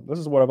fun. This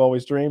is what I've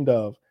always dreamed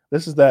of.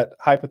 This is that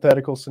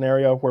hypothetical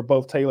scenario where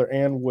both Taylor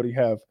and Woody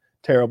have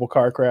terrible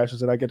car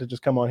crashes, and I get to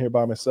just come on here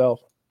by myself.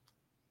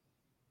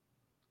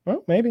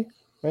 Well, maybe.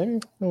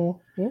 I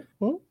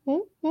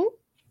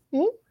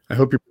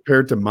hope you're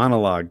prepared to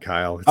monologue,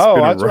 Kyle. That's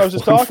what I was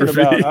just talking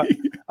about.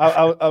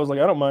 I was like,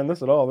 I don't mind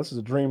this at all. This is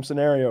a dream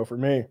scenario for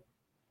me.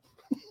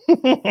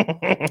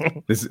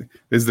 This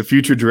is the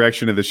future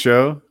direction of the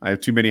show. I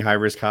have too many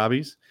high-risk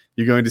hobbies.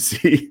 You're going to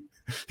see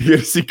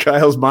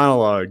Kyle's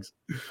monologues.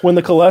 When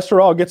the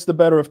cholesterol gets the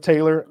better of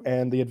Taylor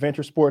and the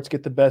adventure sports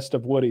get the best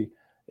of Woody,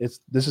 this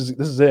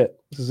is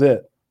it.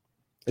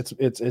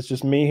 It's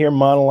just me here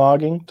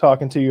monologuing,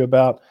 talking to you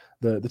about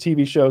the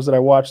TV shows that I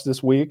watched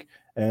this week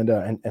and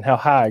how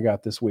high I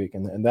got this week,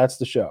 and that's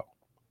the show.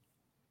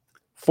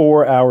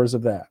 4 hours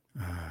of that.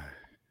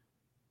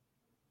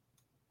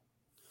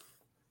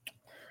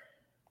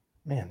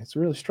 Man, it's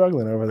really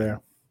struggling over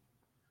there.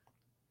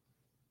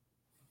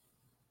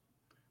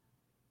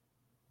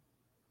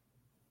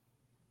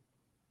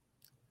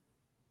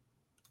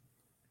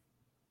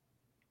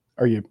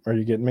 Are you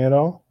getting me at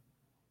all?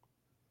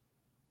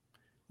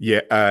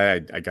 Yeah,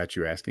 I got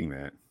you asking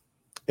that.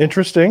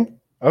 Interesting.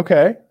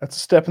 Okay, that's a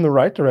step in the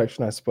right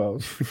direction, I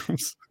suppose.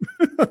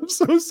 I'm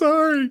so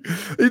sorry.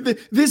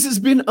 This has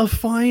been a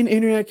fine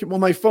internet. Well,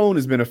 my phone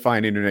has been a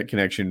fine internet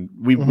connection.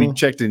 We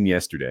checked in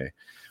yesterday,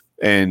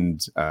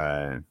 and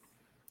I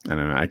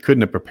don't know. I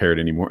couldn't have prepared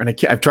anymore. And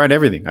I've tried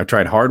everything. I've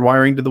tried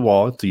hardwiring to the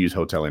wall to use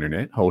hotel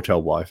internet, hotel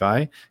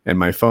Wi-Fi, and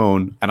my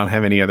phone. I don't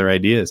have any other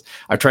ideas.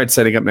 I've tried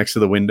setting up next to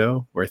the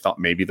window where I thought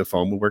maybe the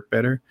phone would work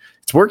better.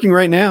 It's working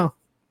right now,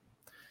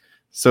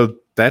 so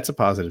that's a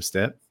positive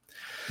step.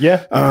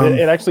 Yeah,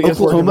 it actually is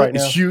working right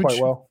now huge.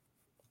 Quite well.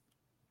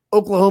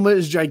 Oklahoma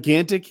is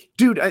gigantic,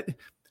 dude. I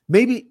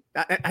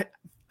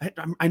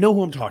know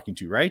who I'm talking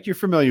to, right? You're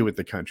familiar with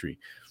the country.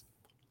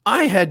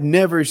 I had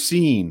never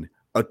seen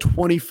a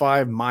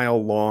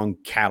 25-mile long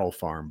cattle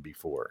farm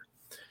before.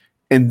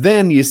 And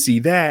then you see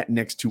that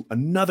next to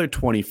another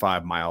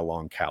 25-mile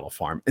long cattle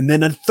farm, and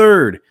then a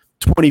third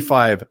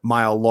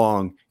 25-mile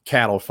long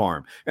cattle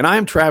farm. And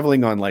I'm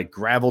traveling on like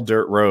gravel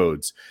dirt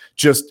roads,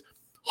 just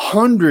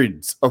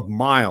hundreds of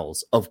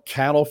miles of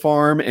cattle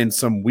farm and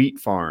some wheat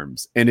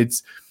farms. And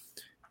it's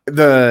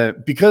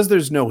because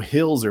there's no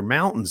hills or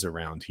mountains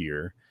around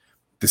here,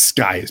 the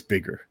sky is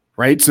bigger.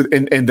 Right. So,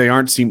 and they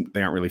aren't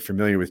really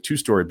familiar with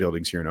 2-story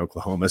buildings here in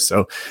Oklahoma.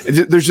 So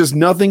there's just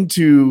nothing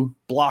to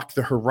block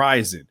the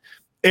horizon.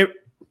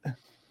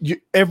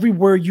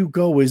 Everywhere you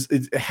go is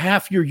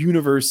half your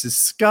universe is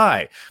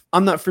sky.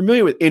 I'm not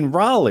familiar with in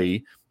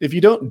Raleigh. If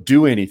you don't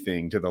do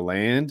anything to the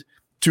land,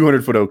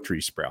 200-foot oak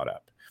trees sprout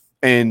up.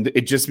 And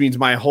it just means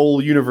my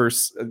whole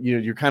universe,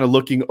 you're kind of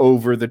looking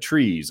over the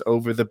trees,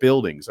 over the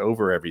buildings,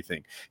 over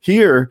everything.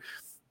 Here,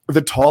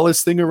 the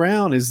tallest thing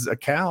around is a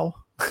cow.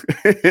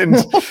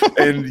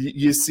 and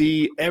you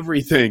see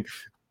everything.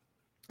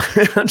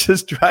 I'm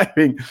just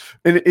driving,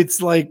 and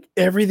it's like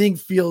everything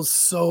feels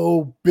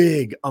so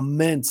big,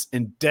 immense,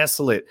 and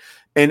desolate.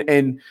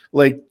 And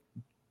like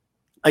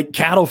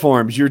cattle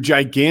farms, you're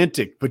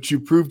gigantic, but you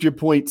proved your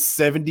point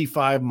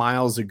 75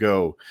 miles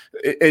ago.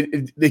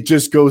 It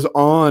just goes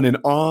on and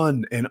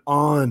on and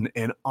on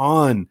and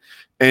on.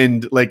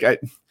 And like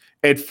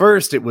at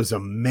first, it was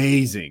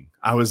amazing.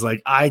 I was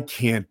like, I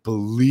can't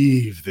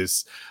believe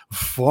this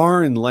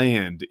foreign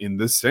land in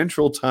the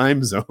central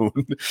time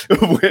zone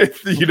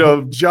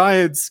with,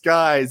 giant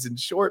skies and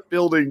short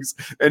buildings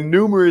and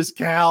numerous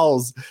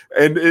cows.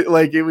 And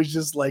it was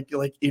just like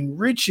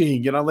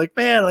enriching. And I'm like,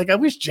 man, like I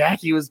wish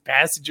Jackie was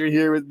passenger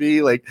here with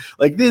me. Like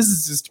this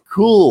is just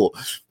cool.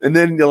 And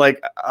then you're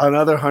like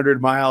another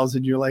 100 miles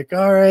and you're like,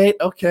 all right,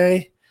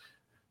 okay.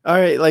 All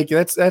right, like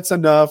that's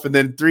enough. And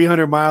then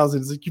 300 miles,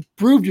 and it's like you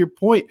proved your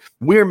point.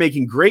 We're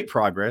making great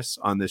progress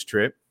on this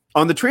trip.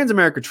 On the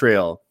Transamerica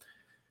Trail,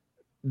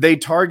 they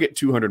target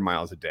 200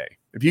 miles a day.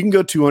 If you can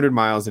go 200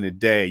 miles in a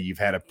day, you've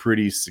had a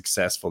pretty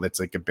successful. That's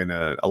like been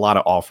a lot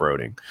of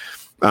off-roading.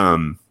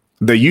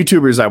 The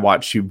YouTubers I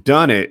watch who've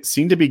done it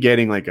seem to be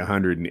getting like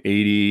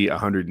 180,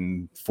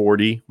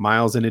 140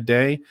 miles in a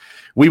day.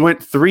 We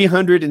went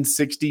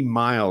 360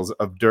 miles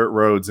of dirt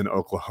roads in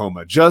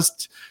Oklahoma.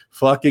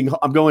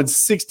 I'm going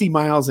 60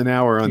 miles an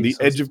hour on the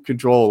edge of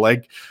control.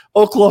 Like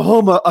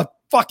Oklahoma,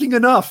 fucking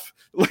enough.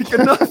 Like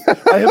enough.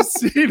 I have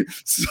seen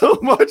so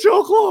much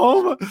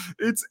Oklahoma.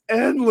 It's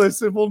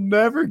endless and we'll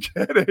never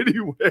get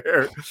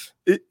anywhere.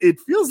 It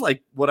feels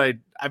like I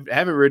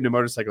haven't ridden a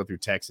motorcycle through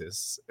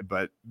Texas,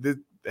 but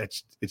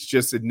it's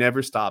just, it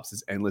never stops.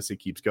 It's endless. It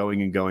keeps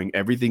going and going.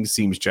 Everything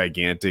seems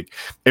gigantic.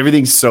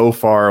 Everything's so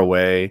far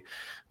away.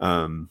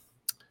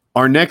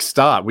 Our next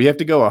stop, we have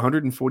to go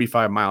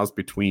 145 miles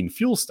between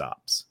fuel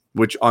stops,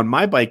 which on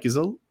my bike is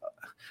a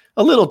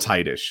little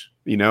tightish.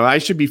 I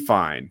should be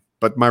fine,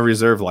 but my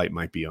reserve light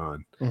might be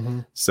on. Mm-hmm.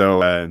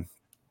 So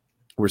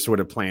we're sort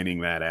of planning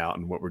that out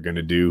and what we're going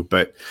to do.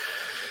 But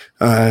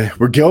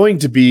we're going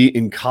to be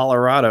in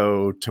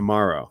Colorado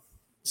tomorrow.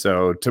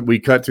 So we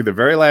cut through the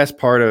very last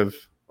part of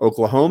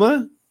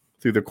Oklahoma,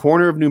 through the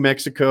corner of New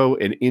Mexico,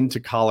 and into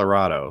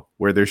Colorado,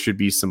 where there should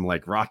be some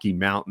like Rocky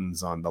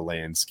Mountains on the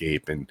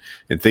landscape, and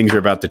things are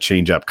about to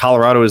change up.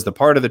 Colorado is the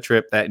part of the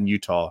trip, that in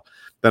Utah,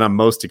 that I'm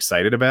most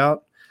excited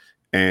about,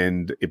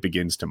 and it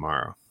begins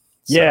tomorrow.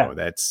 So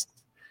that's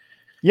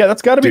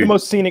got to be the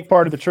most scenic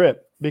part of the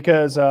trip,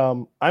 because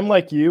I'm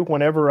like you.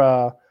 Whenever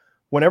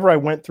I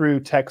went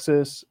through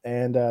Texas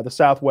and the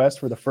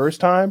Southwest for the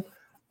first time,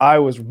 I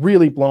was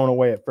really blown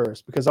away at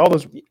first, because all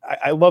those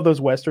I love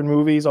those Western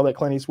movies, all that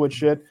Clint Eastwood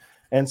shit.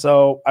 And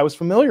so I was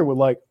familiar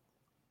with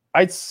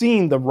I'd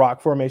seen the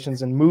rock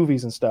formations in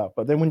movies and stuff,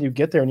 but then when you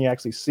get there and you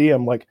actually see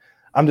them, like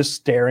I'm just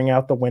staring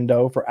out the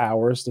window for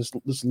hours, just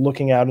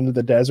looking out into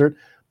the desert.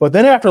 But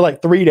then after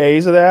like 3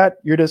 days of that,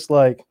 you're just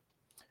like,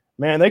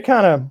 man, they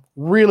kind of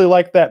really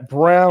like that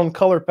brown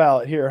color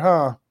palette here,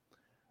 huh?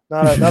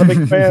 Not a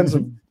big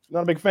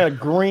not a big fan of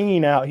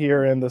green out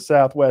here in the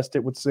Southwest,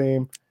 it would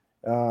seem.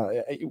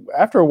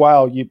 After a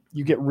while, you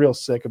get real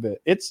sick of it.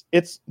 It's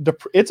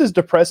as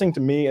depressing to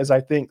me as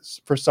I think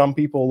for some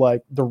people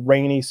like the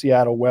rainy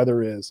Seattle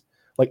weather is.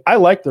 Like I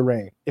like the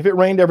rain. If it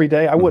rained every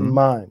day, I wouldn't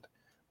mind.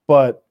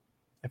 But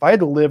if I had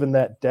to live in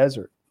that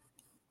desert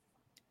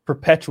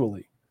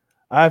perpetually,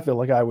 I feel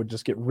like I would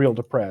just get real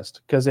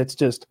depressed because it's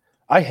just,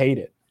 I hate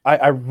it.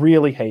 I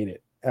really hate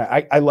it.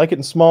 I like it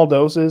in small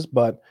doses,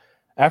 but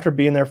after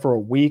being there for a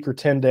week or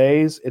 10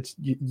 days,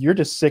 you're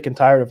just sick and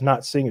tired of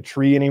not seeing a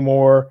tree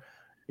anymore.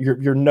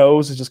 Your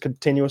nose is just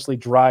continuously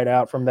dried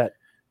out from that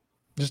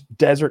just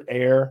desert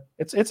air.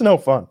 It's no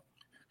fun.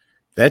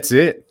 That's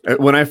it.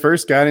 When I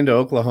first got into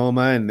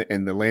Oklahoma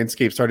and the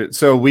landscape started,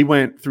 so we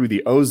went through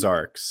the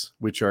Ozarks,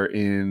 which are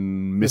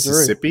in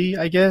Mississippi,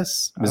 I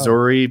guess,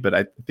 Missouri, but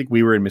I think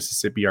we were in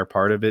Mississippi, are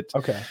part of it.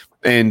 Okay.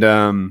 And,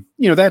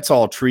 that's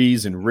all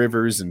trees and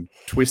rivers and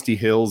twisty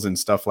hills and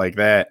stuff like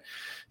that.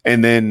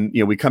 And then,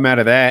 we come out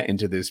of that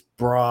into this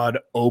broad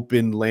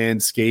open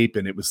landscape,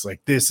 and it was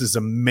like, this is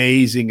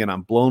amazing. And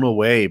I'm blown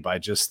away by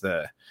just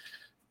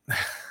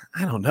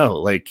I don't know,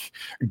 like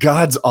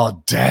God's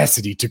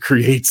audacity to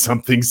create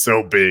something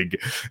so big.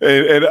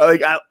 And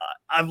like,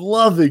 I'm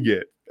loving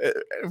it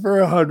for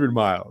 100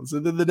 miles.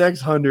 And then the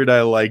next 100,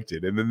 I liked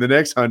it. And then the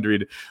next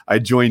 100, I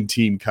joined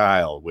Team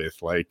Kyle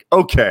with like,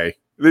 okay,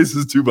 this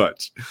is too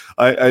much.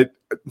 I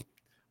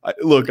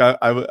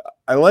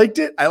liked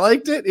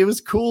it. It was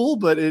cool,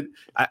 but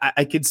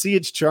I could see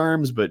its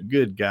charms, but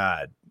good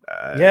God.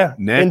 Next.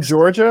 In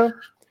Georgia,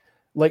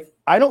 like,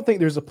 I don't think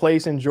there's a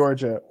place in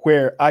Georgia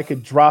where I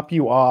could drop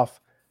you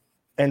off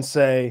and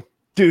say,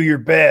 do your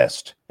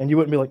best. And you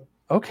wouldn't be like,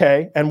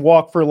 okay, and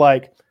walk for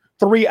like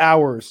 3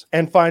 hours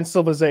and find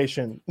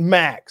civilization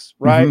max,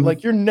 right? Mm-hmm.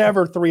 Like, you're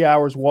never 3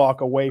 hours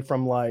walk away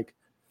from like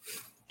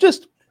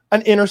just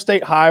an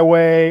interstate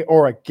highway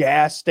or a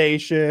gas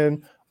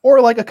station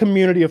or like a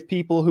community of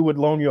people who would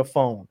loan you a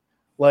phone.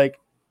 Like,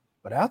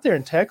 but out there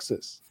in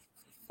Texas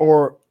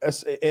or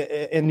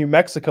in New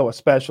Mexico,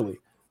 especially,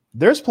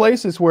 there's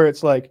places where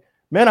it's like,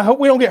 man, I hope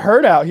we don't get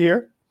hurt out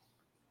here.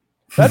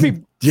 That'd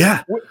be,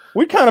 yeah.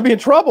 We'd kind of be in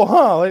trouble,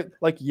 huh?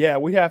 Like, yeah,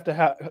 we have to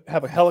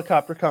have a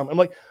helicopter come. I'm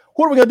like,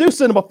 what are we gonna do?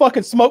 Send them a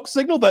fucking smoke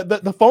signal?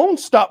 That the phone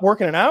stopped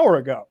working an hour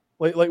ago.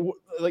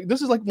 Like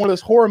this is like one of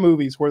those horror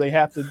movies where they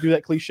have to do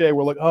that cliche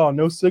where like, oh,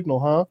 no signal,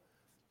 huh?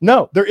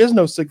 No, there is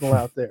no signal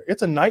out there.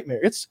 It's a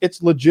nightmare.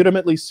 It's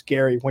legitimately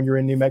scary when you're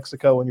in New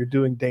Mexico and you're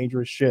doing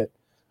dangerous shit.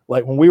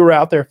 Like when we were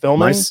out there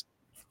filming,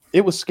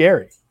 it was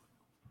scary.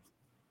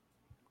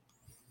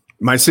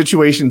 My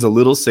situation's a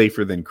little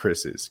safer than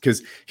Chris's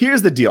because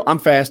here's the deal. I'm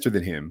faster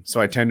than him, so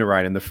I tend to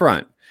ride in the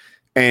front.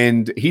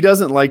 And he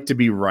doesn't like to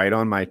be right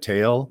on my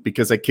tail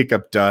because I kick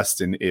up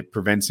dust and it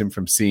prevents him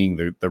from seeing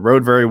the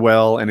road very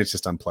well, and it's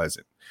just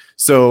unpleasant.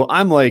 So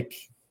I'm like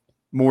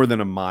more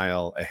than a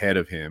mile ahead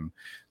of him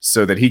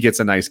so that he gets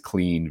a nice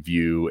clean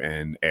view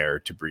and air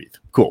to breathe.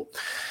 Cool.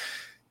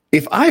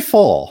 If I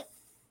fall,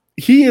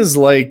 he is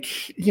like,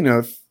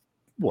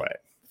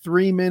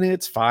 3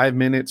 minutes, 5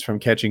 minutes from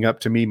catching up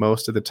to me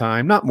most of the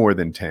time, not more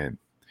than 10.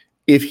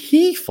 If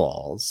he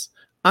falls,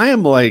 I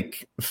am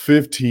like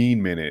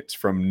 15 minutes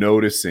from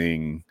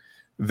noticing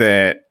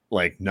that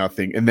like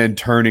nothing and then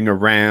turning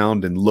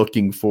around and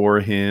looking for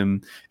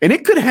him. And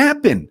it could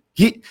happen.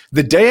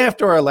 The day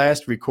after our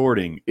last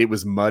recording, it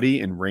was muddy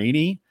and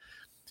rainy.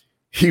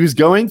 He was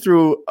going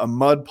through a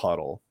mud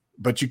puddle,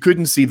 but you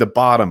couldn't see the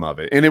bottom of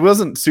it. And it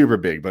wasn't super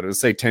big, but it was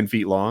say 10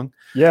 feet long.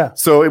 Yeah.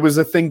 So it was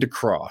a thing to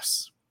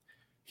cross.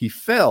 He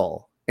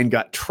fell and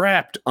got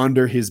trapped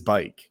under his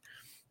bike.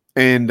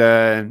 And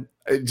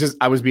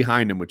I was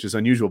behind him, which is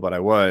unusual, but I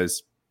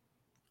was.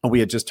 We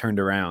had just turned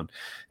around.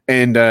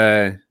 And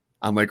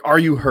I'm like, are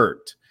you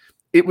hurt?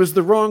 It was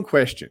the wrong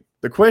question.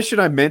 The question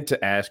I meant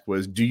to ask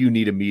was, do you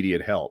need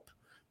immediate help?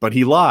 But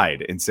he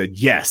lied and said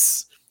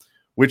yes,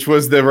 which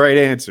was the right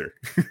answer.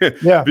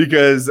 Yeah.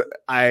 Because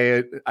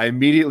I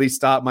immediately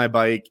stopped my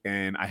bike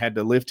and I had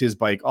to lift his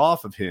bike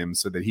off of him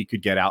so that he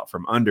could get out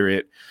from under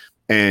it.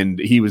 And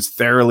he was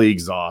thoroughly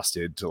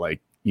exhausted to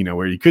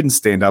where he couldn't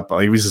stand up.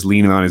 He was just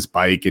leaning on his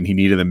bike and he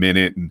needed a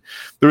minute. And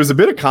there was a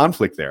bit of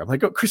conflict there. I'm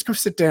like, oh, Chris, go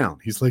sit down.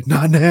 He's like,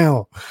 not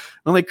now.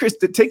 I'm like, Chris,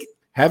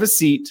 have a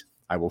seat.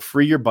 I will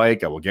free your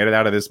bike. I will get it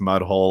out of this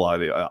mud hole.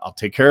 I'll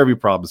take care of your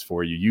problems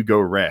for you. You go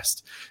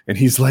rest. And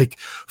he's like,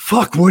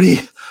 fuck,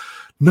 Woody.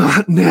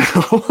 Not now.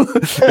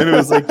 And it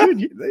was like,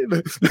 dude,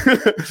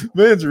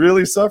 man's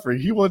really suffering.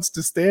 He wants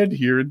to stand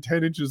here in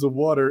 10 inches of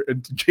water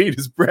and gain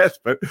his breath.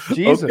 But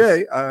Jesus.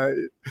 Okay.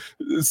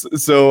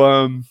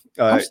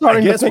 I'm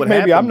starting to think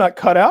maybe I'm not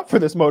cut out for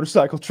this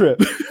motorcycle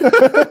trip.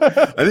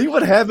 I think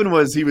what happened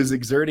was he was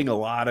exerting a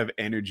lot of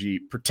energy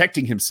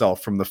protecting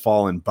himself from the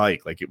fallen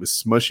bike, like it was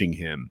smushing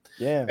him.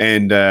 Yeah.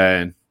 And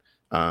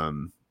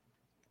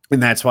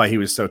that's why he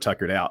was so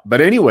tuckered out.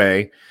 But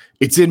anyway,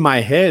 it's in my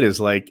head is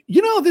like,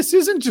 this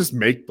isn't just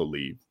make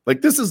believe.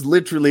 Like this has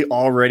literally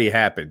already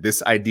happened.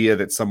 This idea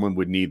that someone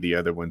would need the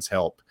other one's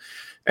help.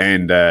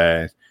 And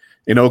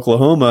in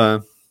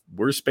Oklahoma,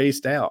 we're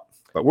spaced out,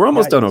 but we're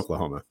almost done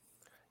Oklahoma.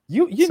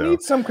 You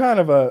need some kind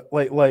of a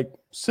like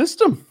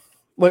system.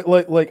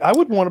 Like I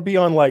would want to be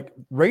on like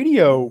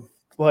radio,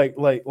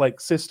 like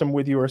system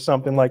with you or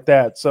something like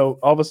that. So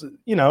all of a sudden,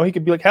 he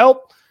could be like,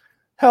 help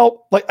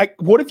help. Like,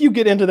 what if you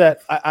get into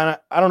that? I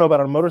don't know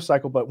about on a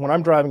motorcycle, but when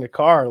I'm driving a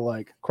car,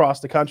 like across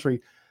the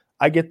country,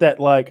 I get that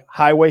like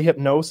highway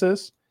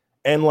hypnosis,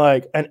 and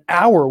like an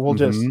hour will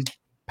just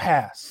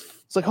pass.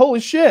 It's like,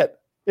 holy shit.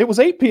 It was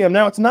 8 p.m.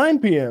 Now it's 9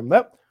 p.m.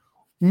 That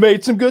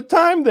made some good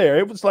time there.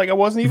 It was like I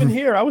wasn't even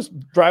here. I was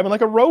driving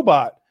like a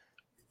robot.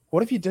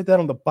 What if you did that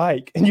on the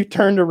bike and you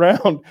turned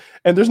around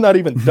and there's not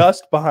even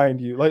dust behind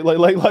you?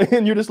 Like,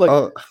 and you're just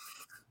like,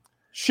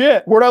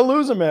 shit, where'd I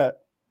lose him at?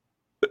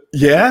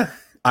 Yeah.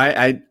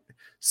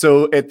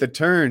 So at the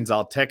turns,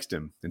 I'll text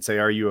him and say,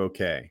 are you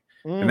okay?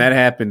 And that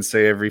happens,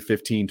 say, every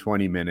 15,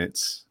 20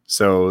 minutes.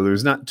 So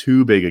there's not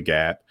too big a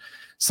gap.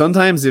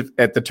 Sometimes if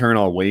at the turn,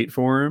 I'll wait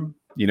for him,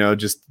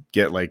 just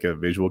get like a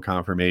visual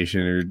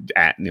confirmation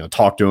or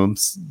talk to him.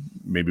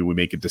 Maybe we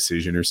make a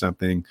decision or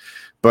something.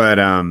 But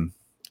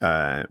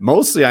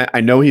mostly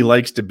I know he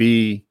likes to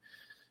be,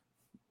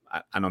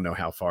 I don't know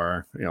how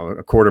far,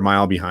 a quarter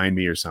mile behind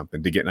me or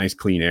something to get nice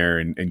clean air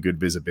and good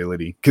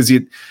visibility. Because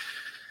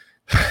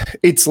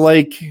it's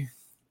like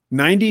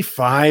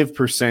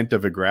 95%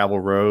 of a gravel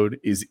road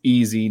is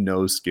easy,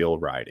 no skill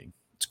riding.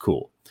 It's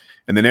cool.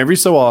 And then every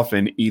so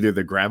often, either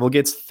the gravel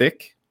gets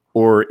thick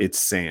or it's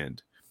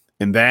sand.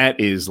 And that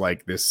is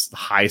like this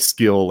high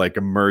skill, like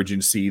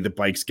emergency. The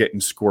bike's getting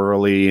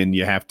squirrely and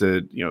you have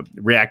to,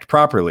 react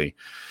properly.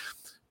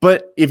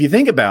 But if you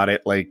think about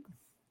it, like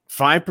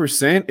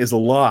 5% is a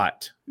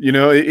lot.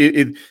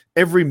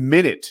 Every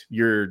minute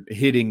you're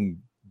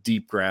hitting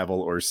deep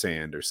gravel or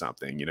sand or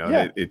something.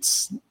 Yeah.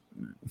 It's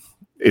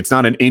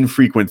not an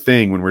infrequent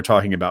thing when we're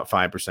talking about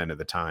 5% of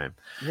the time.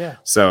 Yeah.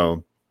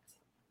 So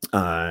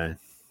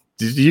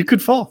you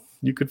could fall.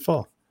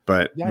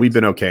 But we've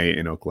been okay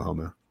in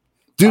Oklahoma.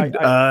 Dude, go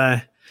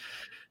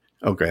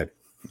ahead.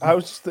 I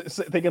was just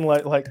thinking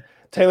like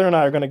Taylor and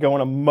I are going to go on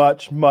a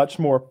much, much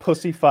more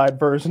pussified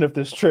version of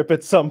this trip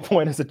at some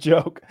point as a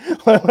joke.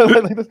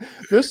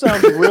 This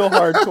sounds real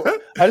hardcore.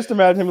 I just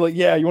imagine him like,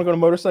 yeah, you want to go on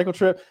a motorcycle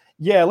trip?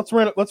 Yeah, let's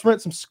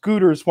rent some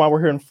scooters while we're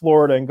here in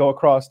Florida and go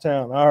across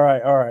town. All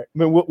right. I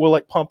mean, we'll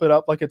like pump it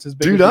up like it's his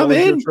big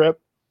trip.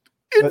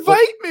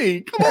 Invite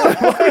me. Come on.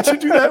 Why would you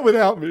do that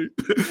without me?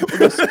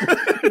 We'll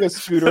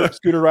go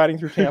scooter riding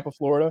through Tampa,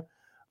 Florida.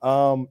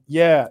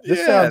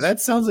 That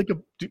sounds like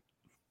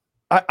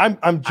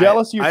I'm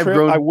jealous of your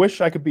trip. I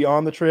wish I could be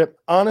on the trip.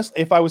 Honest,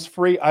 if I was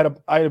free, I'd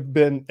have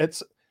been.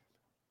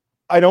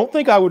 I don't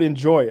think I would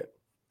enjoy it.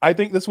 I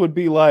think this would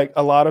be like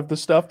a lot of the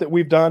stuff that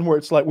we've done where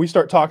it's like we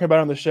start talking about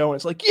it on the show and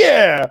it's like,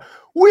 yeah,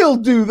 we'll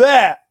do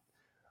that.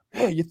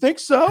 Hey, you think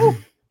so?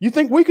 You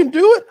think we can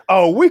do it?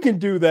 Oh, we can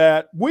do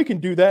that. We can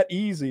do that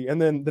easy. And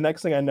then the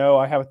next thing I know,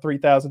 I have a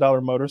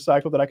 $3,000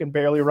 motorcycle that I can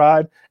barely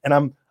ride, and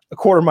I'm a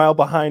quarter mile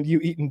behind you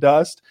eating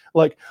dust.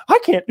 Like, I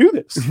can't do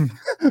this.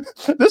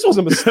 This was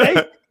a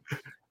mistake.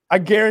 I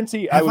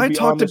guarantee I would be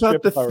on this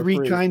trip if I were free,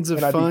 the 3 kinds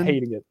of and fun? I'd be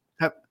hating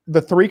it.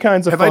 The 3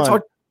 kinds of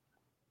fun.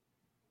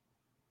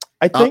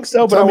 I think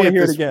so, but I want to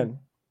hear it again.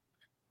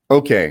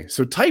 Okay,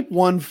 so type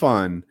 1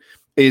 fun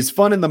is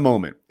fun in the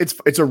moment.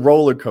 It's a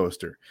roller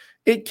coaster.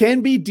 It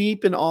can be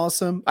deep and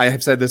awesome. I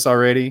have said this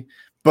already,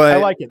 but I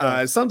like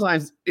it.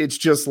 Sometimes it's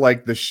just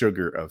like the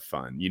sugar of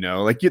fun.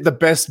 Like the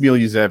best meal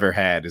you've ever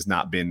had has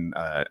not been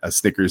a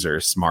Snickers or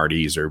a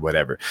Smarties or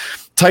whatever.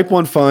 Type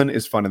 1 fun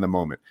is fun in the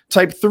moment.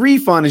 Type 3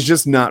 fun is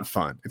just not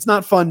fun. It's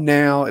not fun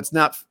now.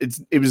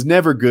 It was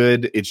never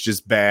good. It's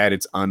just bad.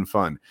 It's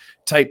unfun.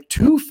 Type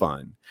 2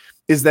 fun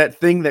is that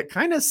thing that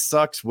kind of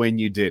sucks when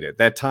you did it.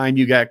 That time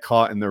you got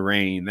caught in the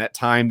rain, that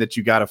time that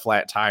you got a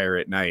flat tire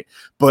at night.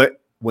 But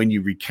when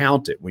you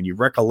recount it, when you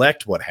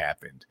recollect what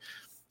happened,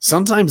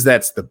 sometimes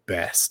that's the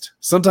best.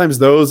 Sometimes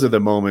those are the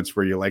moments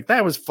where you're like,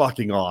 that was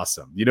fucking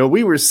awesome.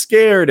 We were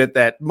scared at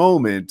that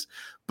moment,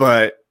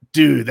 but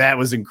dude, that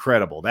was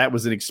incredible. That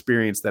was an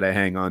experience that I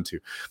hang on to.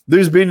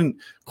 There's been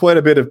quite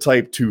a bit of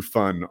type 2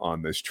 fun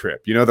on this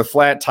trip. The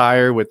flat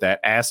tire with that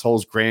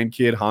asshole's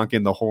grandkid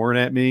honking the horn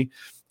at me.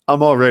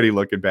 I'm already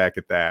looking back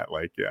at that.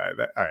 Like, yeah,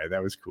 all right,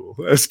 that was cool.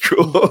 That's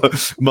cool.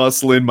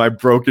 Muscling my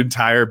broken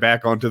tire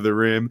back onto the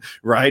rim,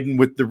 riding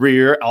with the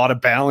rear, out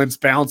of balance,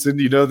 bouncing,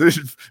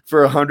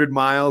 for 100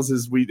 miles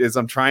as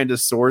I'm trying to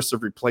source a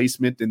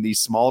replacement in these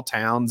small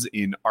towns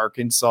in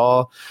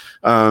Arkansas.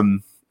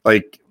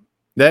 Like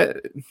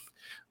that,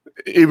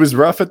 it was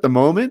rough at the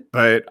moment,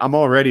 but I'm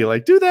already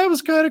like, dude, that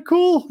was kind of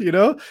cool,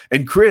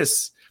 And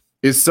Chris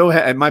is so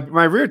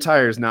my rear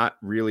tire is not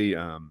really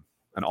an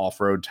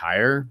off-road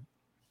tire.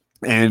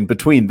 And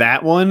between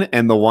that one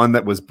and the one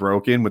that was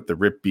broken with the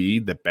rip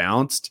bead that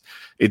bounced,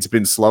 it's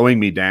been slowing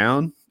me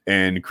down.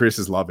 And Chris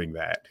is loving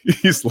that.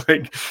 He's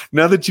like,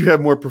 now that you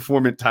have more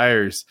performant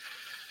tires,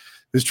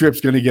 this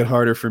trip's going to get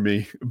harder for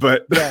me.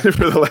 But for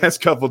the last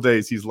couple of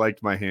days, he's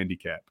liked my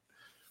handicap.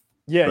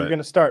 Yeah, you're going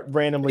to start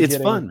randomly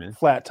getting fun, man.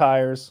 Flat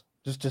tires.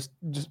 Just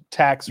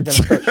tacks are going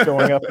to start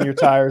showing up in your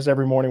tires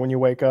every morning when you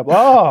wake up.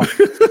 Oh,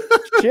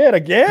 shit,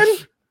 again?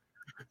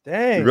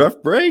 Dang.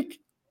 Rough break.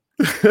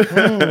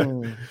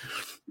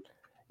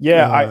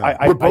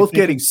 Yeah, we're both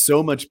getting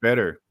so much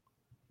better.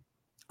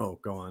 Oh,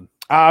 go on.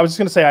 I was just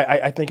gonna say,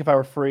 I think if I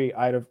were free,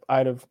 I'd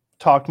have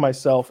talked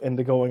myself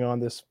into going on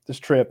this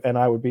trip, and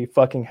I would be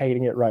fucking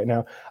hating it right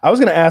now. I was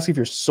going to ask if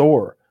you're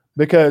sore,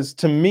 because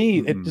to me,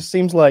 it just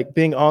seems like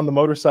being on the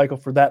motorcycle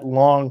for that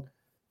long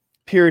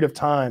period of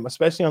time,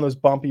 especially on those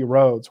bumpy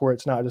roads where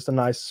it's not just a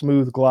nice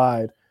smooth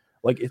glide,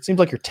 like it seems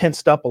like you're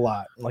tensed up a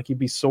lot, like you'd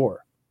be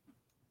sore.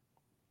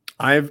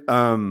 I've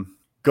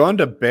gone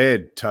to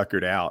bed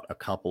tuckered out a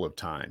couple of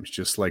times,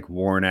 just like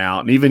worn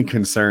out and even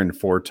concerned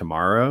for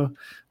tomorrow.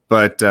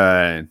 But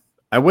I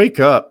wake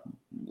up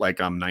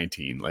like I'm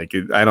 19. Like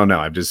I don't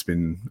know. I've just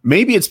been.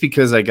 Maybe it's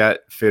because I got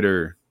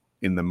fitter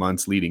in the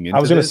months leading into.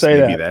 I was going to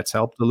say maybe that's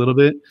helped a little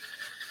bit.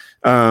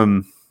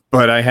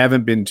 But I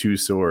haven't been too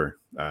sore.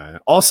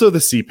 Also, the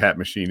CPAP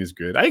machine is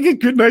good. I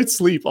get good night's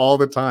sleep all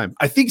the time.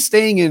 I think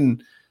staying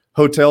in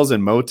hotels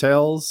and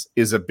motels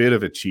is a bit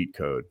of a cheat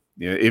code.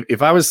 You know,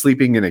 if I was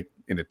sleeping in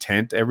a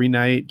tent every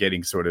night,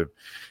 getting sort of,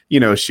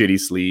 shitty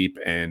sleep,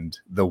 and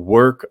the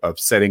work of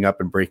setting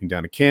up and breaking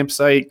down a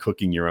campsite,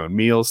 cooking your own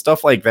meals,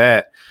 stuff like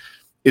that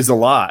is a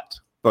lot.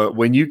 But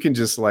when you can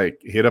just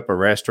like hit up a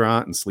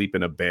restaurant and sleep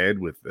in a bed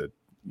with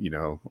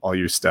all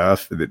your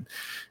stuff,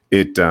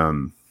 it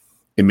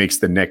makes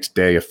the next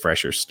day a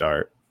fresher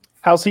start.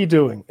 How's he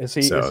doing? Is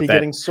he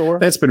getting sore?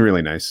 That's been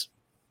really nice.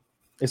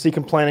 Is he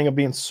complaining of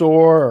being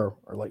sore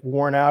or like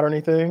worn out or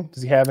anything?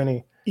 Does he have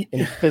any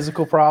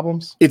physical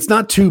problems? It's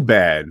not too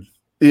bad.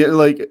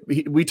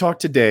 We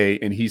talked today,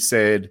 and he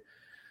said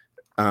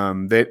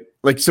that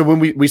so when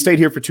we stayed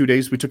here for 2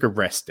 days, we took a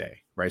rest day,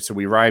 right? So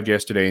we arrived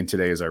yesterday, and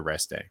today is our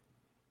rest day.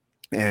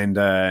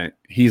 And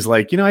he's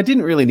like, I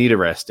didn't really need a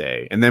rest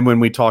day. And then when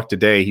we talked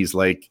today, he's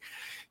like,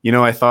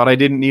 I thought I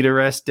didn't need a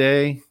rest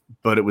day,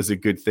 but it was a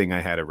good thing I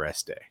had a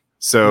rest day.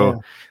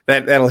 So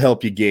that'll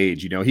help you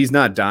gauge, he's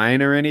not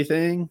dying or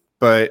anything,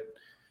 but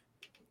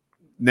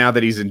now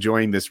that he's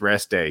enjoying this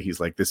rest day,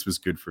 he's like, this was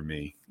good for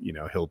me.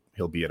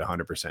 He'll be at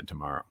 100%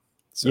 tomorrow.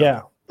 So,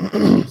 yeah.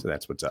 So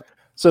that's what's up.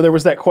 So there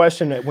was that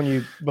question that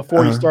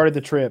before you started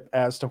the trip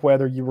as to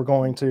whether you were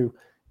going to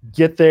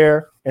get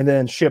there and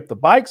then ship the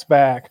bikes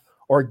back,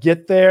 or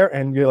get there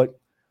and you're like,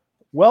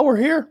 well, we're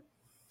here.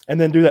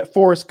 And then do that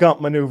Forrest Gump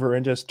maneuver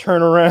and just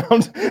turn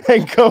around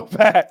and go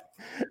back.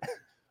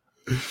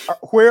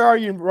 Where are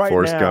you right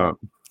Forrest now?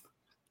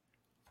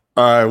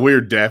 Gump.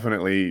 We're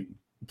definitely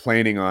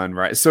planning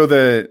on So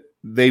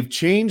they've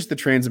changed the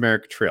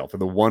Transamerica Trail for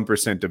the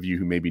 1% of you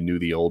who maybe knew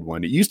the old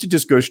one. It used to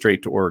just go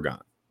straight to Oregon.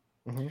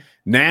 Mm-hmm.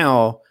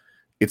 Now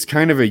it's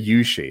kind of a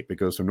U shape. It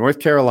goes from North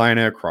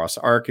Carolina across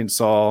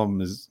Arkansas,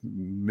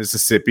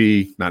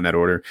 Mississippi, not in that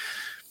order.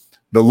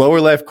 The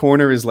lower left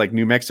corner is like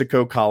New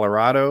Mexico,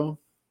 Colorado.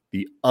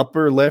 The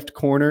upper left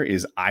corner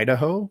is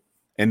Idaho.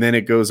 And then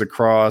it goes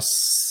across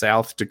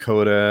South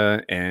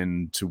Dakota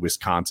and to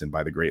Wisconsin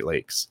by the Great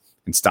Lakes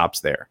and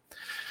stops there.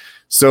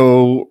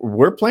 So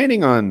we're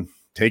planning on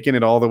taking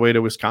it all the way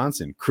to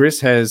Wisconsin. Chris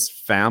has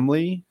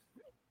family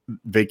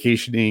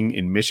vacationing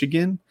in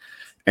Michigan,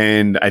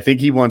 and I think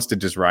he wants to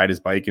just ride his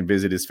bike and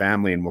visit his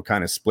family, and we'll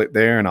kind of split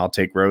there, and I'll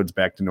take roads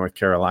back to North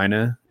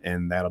Carolina,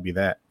 and that'll be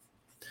that.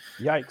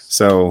 Yikes.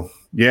 So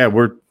yeah,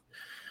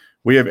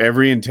 we have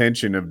every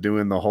intention of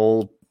doing the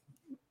whole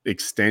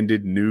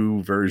extended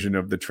new version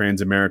of the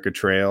Transamerica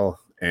Trail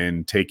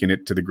and taking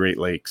it to the Great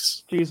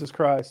Lakes. Jesus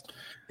Christ.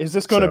 Is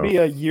this going to be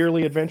a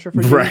yearly adventure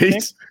for you?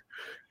 Right.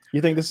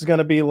 You think this is going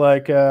to be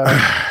like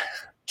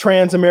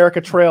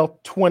Transamerica Trail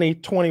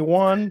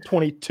 2021,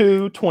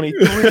 22,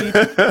 23?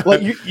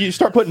 Like you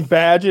start putting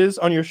badges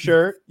on your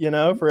shirt,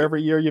 for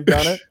every year you've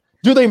done it.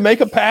 Do they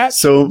make a patch?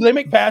 So do they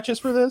make patches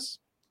for this?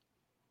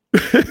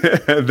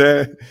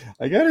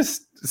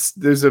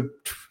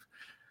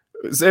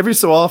 Every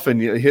so often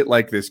you hit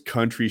like this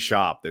country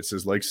shop that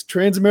says like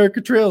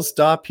Transamerica Trail,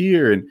 stop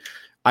here. And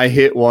I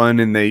hit one,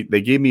 and they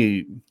gave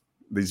me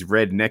these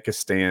red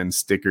Nekistan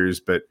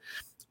stickers, but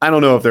I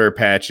don't know if there are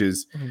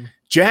patches. Mm-hmm.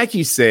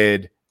 Jackie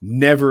said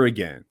never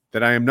again,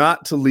 that I am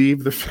not to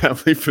leave the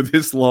family for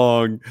this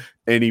long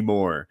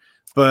anymore.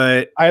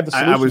 But I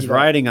was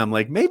writing, I'm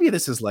like, maybe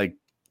this is like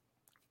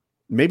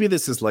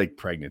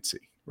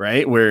pregnancy,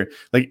 right? Where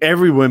like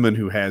every woman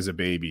who has a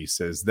baby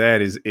says,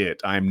 that is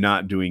it. I'm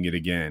not doing it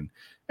again.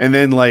 And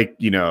then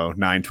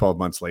 9-12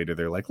 months later,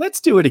 they're like, let's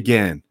do it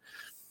again.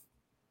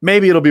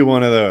 Maybe it'll be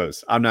one of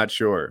those. I'm not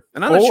sure.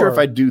 And I'm not sure if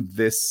I do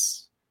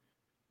this.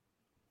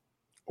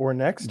 Or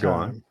next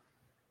time,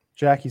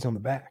 Jackie's on the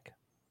back.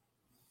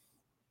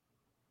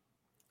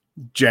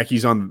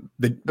 Jackie's on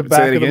the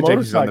back of the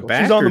motorcycle.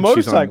 She's on the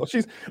motorcycle.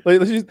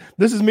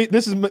 This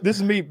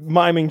is me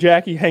miming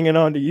Jackie hanging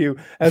on to you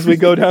as we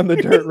go down the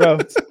dirt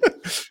roads.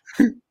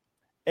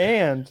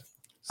 And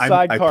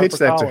I pitched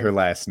that to her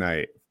last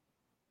night.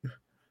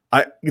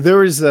 There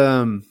was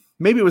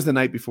maybe it was the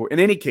night before. In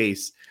any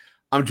case,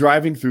 I'm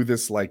driving through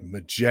this like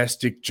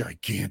majestic,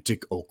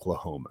 gigantic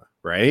Oklahoma,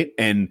 right?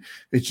 And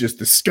it's just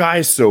the sky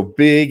is so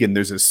big, and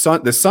there's a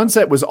sun. The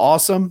sunset was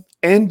awesome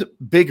and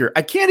bigger.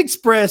 I can't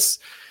express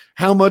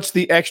how much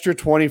the extra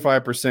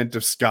 25%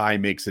 of sky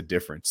makes a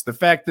difference. The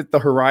fact that the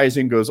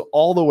horizon goes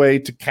all the way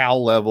to cow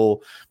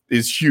level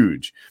is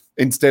huge,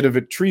 instead of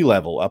at tree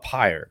level up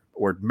higher,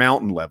 or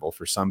mountain level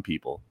for some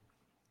people.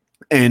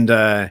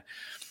 I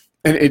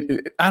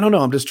don't know.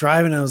 I'm just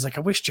driving. And I was like,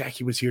 I wish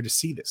Jackie was here to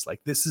see this.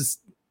 Like, this is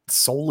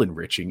soul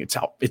enriching.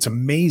 It's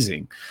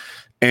amazing.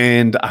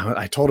 And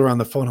I told her on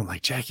the phone, I'm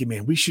like, Jackie,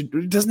 man,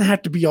 it doesn't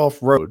have to be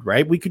off road,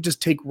 right? We could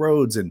just take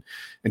roads and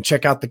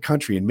check out the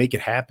country and make it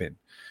happen.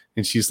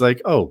 And she's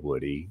like, oh,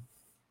 Woody,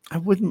 I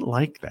wouldn't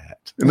like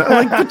that. And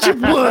I'm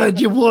like, but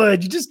you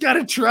would. You just got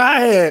to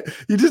try it.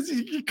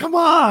 You come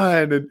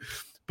on.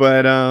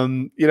 But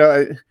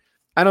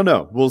I don't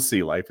know. We'll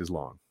see. Life is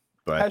long.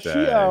 But, has she,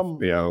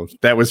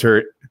 that was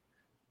her.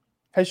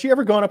 Has she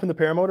ever gone up in the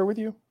paramotor with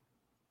you?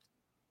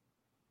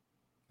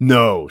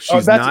 No,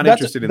 she's not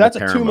interested in the paramotor.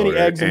 That's a too many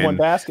eggs in one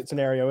basket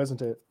scenario,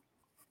 isn't it?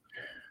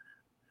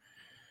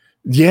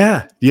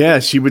 Yeah,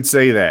 she would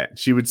say that.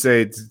 She would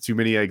say it's too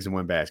many eggs in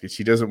one basket.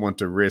 She doesn't want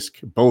to risk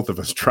both of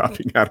us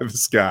dropping out of the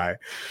sky.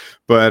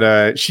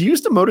 But she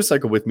used to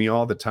motorcycle with me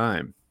all the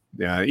time,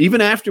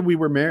 even after we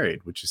were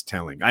married, which is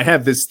telling. I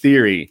have this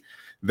theory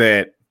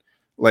that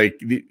like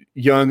the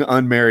young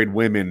unmarried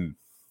women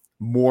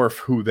morph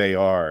who they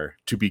are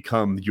to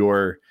become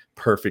your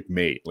perfect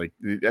mate. Like,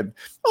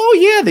 oh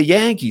yeah, the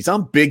Yankees.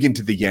 I'm big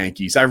into the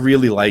Yankees. I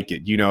really like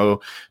it.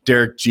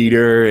 Derek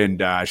Jeter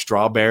and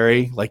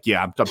Strawberry. Like,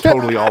 yeah, I'm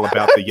totally all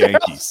about the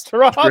Yankees.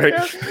 Strawberry.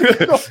 Right?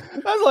 That's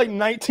like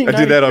 1992. I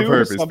did that on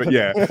purpose, but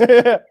yeah.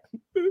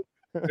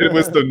 It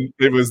was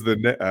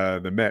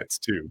the Mets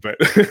too. But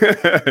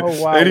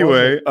oh wow.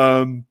 Anyway,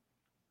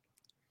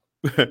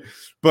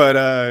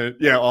 but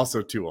yeah,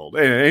 also too old.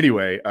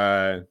 Anyway,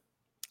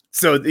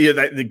 so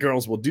the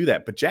girls will do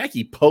that. But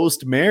Jackie,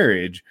 post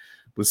marriage,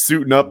 was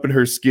suiting up in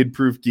her skid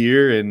proof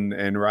gear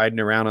and riding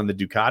around on the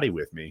Ducati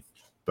with me.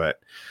 But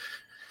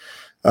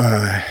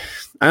I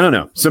don't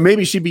know. So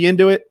maybe she'd be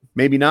into it,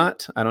 maybe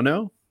not. I don't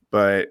know.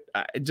 But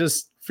I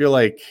just feel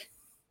like,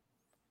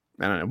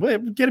 I don't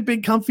know. Get a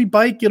big comfy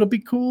bike. It'll be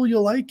cool.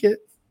 You'll like it.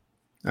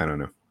 I don't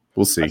know.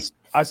 We'll see.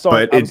 I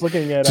was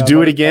looking at to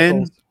do it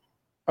again.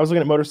 I was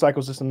looking at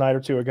motorcycles just a night or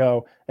two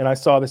ago, and I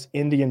saw this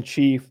Indian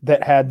Chief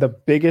that had the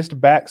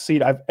biggest back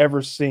seat I've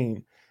ever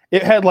seen.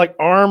 It had like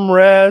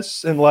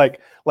armrests and like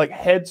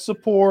head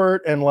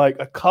support and like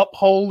a cup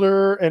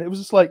holder, and it was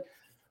just like,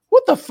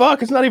 what the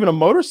fuck? It's not even a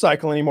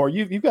motorcycle anymore.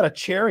 You've got a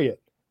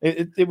chariot.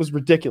 It was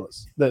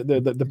ridiculous.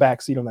 The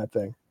back seat on that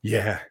thing.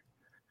 Yeah.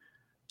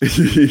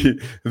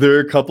 There are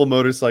a couple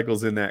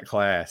motorcycles in that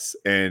class,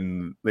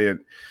 and they,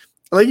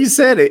 like you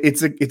said,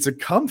 it's a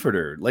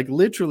comforter, like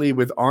literally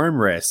with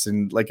armrests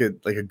and like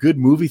a good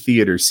movie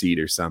theater seat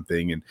or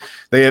something. And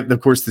they have, of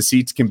course, the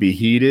seats can be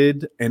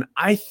heated, and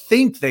I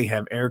think they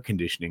have air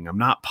conditioning. I'm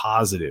not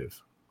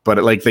positive,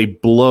 but like they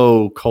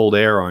blow cold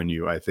air on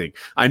you.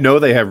 I know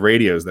they have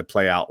radios that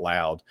play out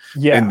loud.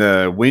 Yeah, and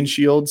the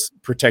windshields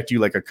protect you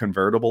like a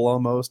convertible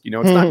almost. It's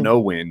not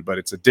no wind, but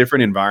it's a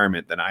different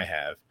environment than I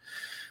have.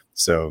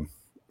 So,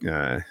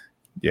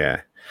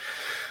 yeah.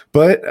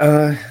 But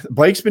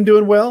bike's been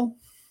doing well.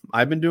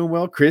 I've been doing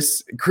well.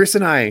 Chris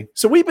and I,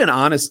 so we've been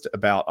honest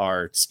about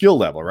our skill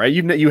level, right?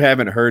 You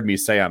haven't heard me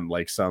say I'm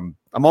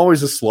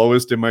always the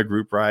slowest in my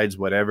group rides,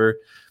 whatever.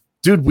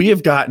 Dude, we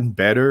have gotten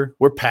better.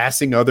 We're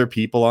passing other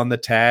people on the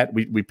tat.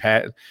 We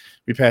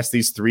passed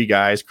these three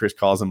guys. Chris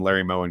calls them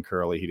Larry, Moe, and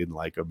Curly. He didn't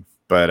like them,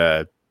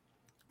 but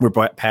we're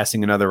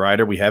passing another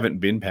rider. We haven't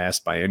been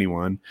passed by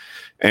anyone,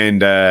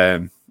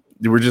 and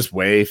we're just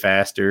way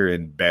faster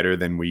and better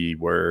than we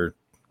were,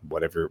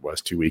 whatever it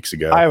was 2 weeks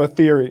ago. I have a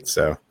theory.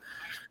 So.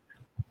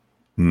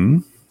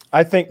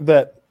 I think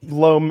that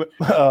Mo,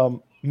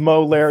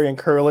 Larry, and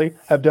Curly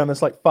have done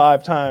this like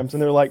 5 times,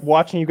 and they're like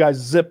watching you guys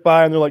zip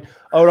by, and they're like,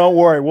 "Oh, don't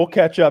worry, we'll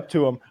catch up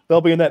to them. They'll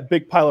be in that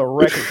big pile of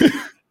wreckage."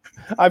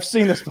 I've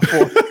seen this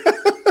before.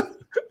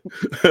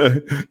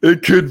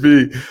 It could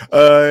be.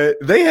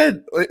 They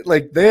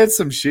had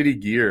some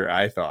shitty gear.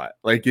 I thought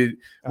I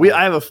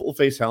have a full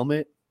face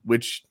helmet,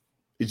 which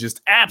is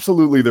just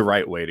absolutely the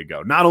right way to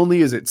go. Not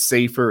only is it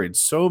safer in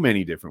so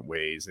many different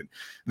ways, and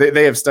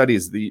they have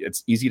studies,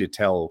 it's easy to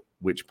tell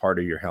which part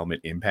of your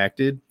helmet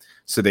impacted,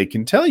 so they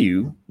can tell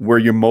you where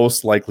you're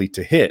most likely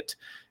to hit.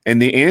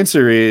 And the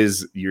answer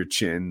is your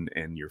chin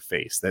and your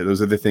face.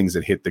 Those are the things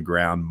that hit the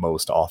ground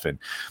most often.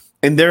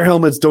 And their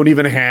helmets don't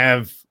even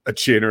have a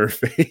chin or a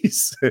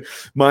face.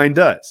 Mine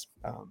does.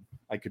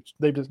 I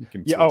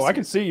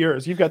can see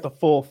yours. You've got the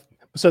full.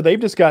 So they've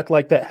just got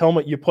like that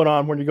helmet you put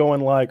on when you're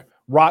going like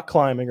rock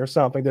climbing or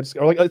something. It's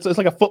like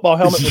a football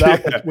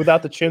helmet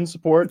without the chin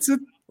support.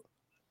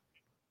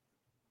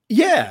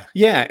 Yeah.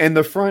 And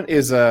the front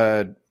is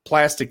a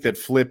plastic that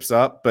flips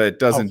up, but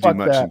doesn't do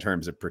much in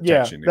terms of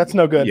protection. Yeah, that's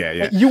no good.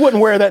 Yeah. You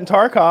wouldn't wear that in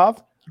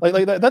Tarkov.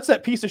 Like that's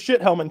that piece of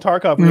shit helmet in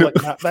Tarkov. You're like,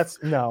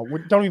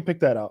 don't even pick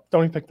that up.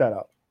 Don't even pick that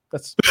up.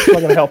 That's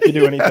not going to help you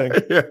do anything.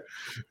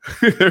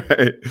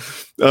 Right.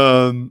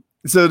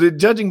 So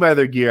judging by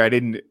their gear, I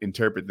didn't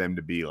interpret them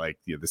to be like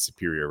the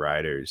superior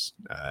riders.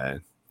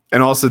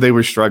 And also they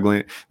were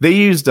struggling. They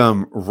used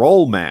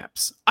roll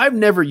maps. I've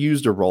never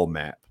used a roll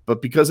map,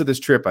 but because of this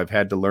trip, I've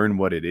had to learn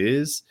what it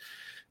is.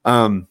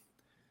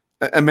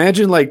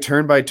 Imagine like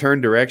turn by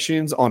turn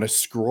directions on a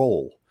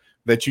scroll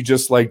that you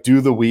just like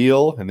do the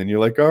wheel, and then you're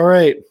like, all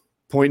right,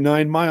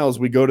 0.9 miles,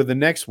 we go to the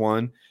next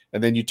one.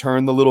 And then you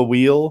turn the little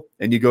wheel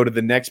and you go to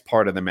the next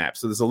part of the map.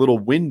 So there's a little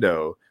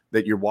window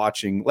that you're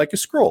watching, like a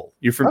scroll.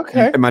 You're from,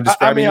 Okay. am I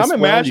describing I'm this well?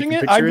 imagining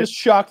it. I'm just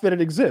shocked that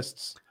it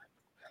exists.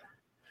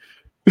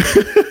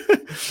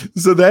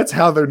 So that's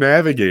how they're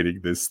navigating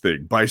this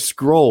thing, by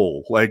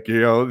scroll. Like, you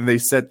know, they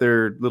set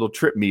their little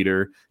trip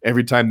meter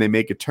every time they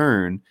make a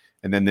turn.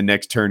 And then the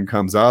next turn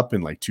comes up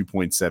in like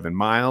 2.7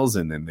 miles.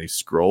 And then they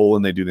scroll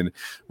and they do the,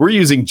 we're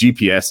using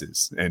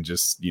GPSs and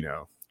just, you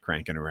know,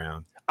 cranking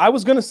around. I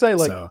was gonna say,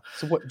 like,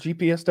 so what,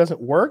 GPS doesn't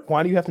work?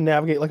 Why do you have to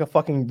navigate like a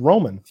fucking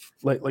Roman?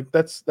 Like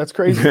that's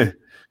crazy.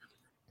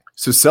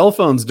 So cell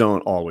phones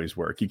don't always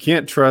work. You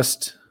can't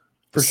trust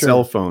the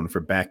cell phone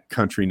for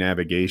backcountry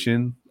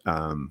navigation.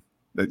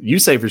 You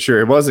say for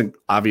sure. It wasn't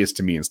obvious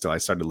to me until I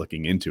started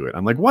looking into it.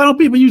 I'm like, why don't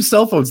people use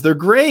cell phones? They're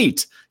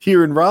great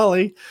here in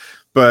Raleigh.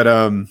 But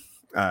on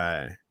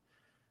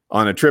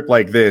a trip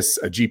like this,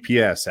 a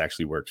GPS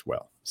actually works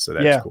well. So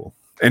that's cool.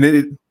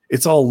 And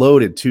it's all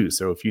loaded too.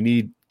 So if you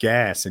need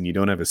gas and you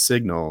don't have a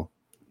signal,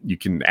 you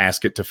can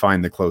ask it to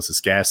find the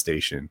closest gas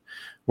station,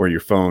 where your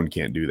phone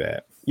can't do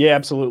that. Yeah,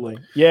 absolutely.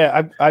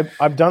 Yeah,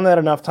 I've done that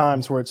enough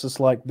times where it's just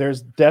like,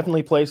 there's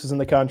definitely places in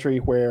the country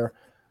where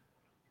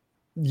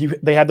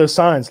they had those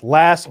signs,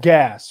 last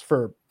gas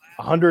for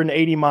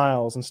 180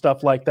 miles and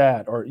stuff like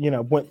that. Or, you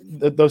know, when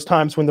those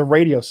times when the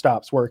radio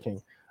stops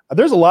working.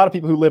 There's a lot of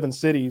people who live in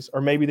cities,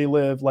 or maybe they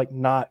live like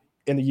not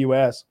in the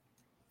US.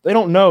 They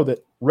don't know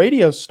that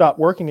radios stop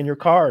working in your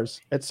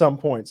cars at some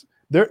points.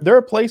 There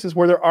are places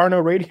where there are no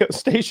radio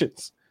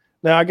stations.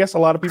 Now, I guess a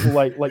lot of people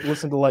like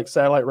listen to like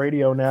satellite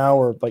radio now,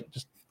 or like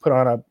just put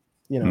on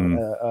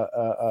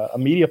a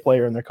media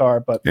player in their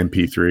car. But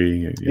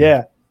MP3.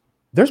 Yeah.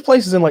 There's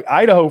places in like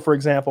Idaho, for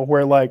example,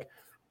 where like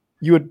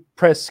you would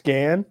press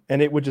scan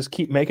and it would just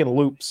keep making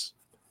loops.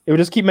 It would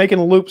just keep making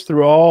loops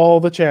through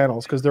all the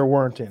channels because there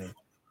weren't any.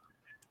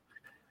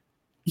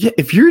 Yeah,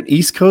 if you're an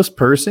East Coast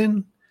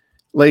person,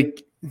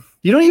 like,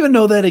 you don't even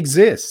know that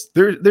exists.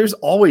 There's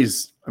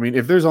always, I mean,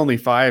 if there's only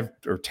 5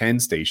 or 10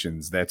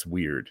 stations, that's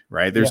weird,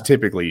 right? There's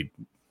typically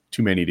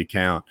too many to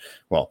count.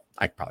 Well,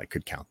 I probably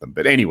could count them,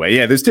 but anyway,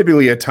 yeah, there's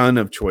typically a ton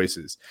of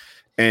choices.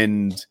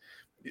 And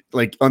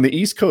like on the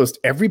East Coast,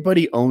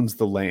 everybody owns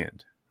the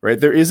land, right?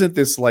 There isn't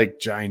this like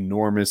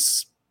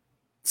ginormous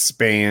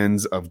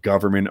spans of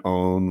government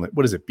owned, like,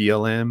 what is it?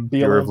 BLM,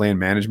 Bureau of Land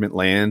Management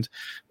land.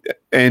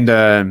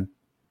 And,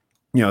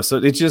 you know,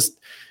 so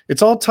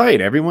it's all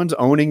tight. Everyone's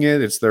owning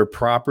it. It's their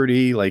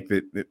property. Like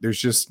there's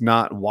just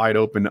not wide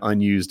open,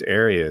 unused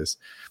areas.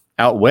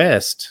 Out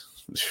west,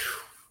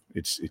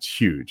 it's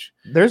huge.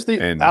 There's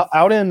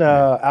out in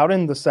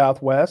the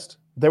Southwest,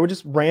 there would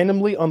just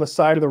randomly on the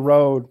side of the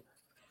road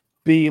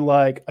be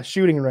like a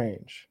shooting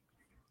range,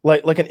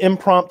 like an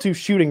impromptu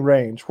shooting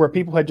range where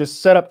people had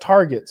just set up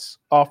targets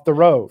off the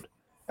road.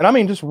 And I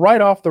mean, just right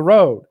off the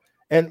road.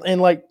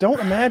 And like, don't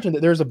imagine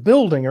that there's a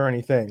building or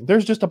anything.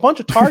 There's just a bunch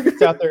of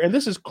targets out there. And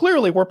this is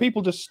clearly where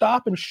people just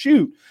stop and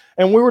shoot.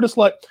 And we were just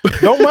like,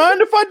 don't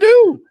mind if I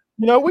do.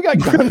 You know, we got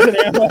guns and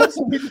ammo.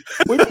 So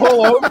we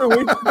pull over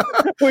and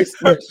we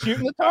start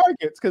shooting the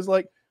targets because,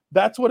 like,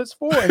 that's what it's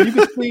for. And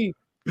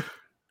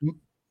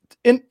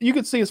you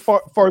could see as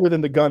farther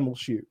than the gun will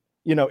shoot,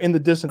 you know, in the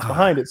distance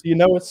behind it. So you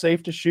know it's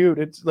safe to shoot.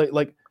 It's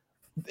like,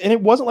 and it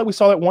wasn't like we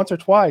saw that once or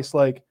twice.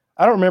 Like,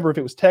 I don't remember if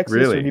it was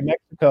Texas or New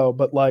Mexico,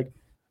 but like,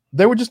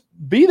 they would just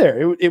be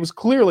there. It was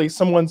clearly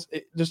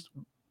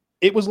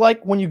it was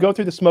like when you go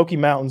through the Smoky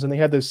Mountains and they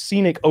had those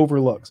scenic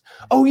overlooks.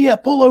 Oh yeah,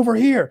 pull over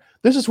here.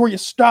 This is where you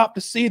stop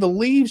to see the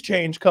leaves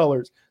change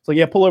colors. It's like,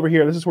 yeah, pull over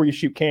here. This is where you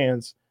shoot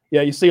cans.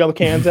 Yeah, you see all the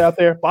cans out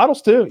there?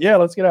 Bottles too. Yeah,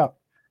 let's get out.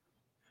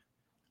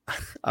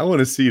 I want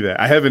to see that.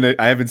 I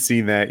haven't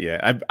seen that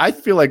yet. I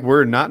feel like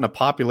we're not in a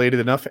populated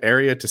enough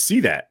area to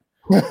see that.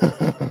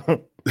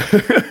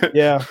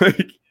 Yeah.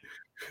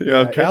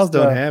 Cows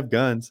don't have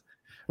guns.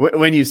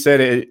 When you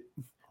said it,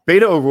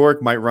 Beto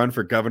O'Rourke might run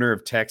for governor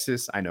of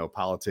Texas. I know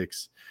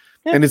politics.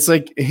 Yeah. And it's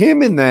like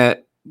him in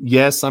that,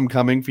 yes, I'm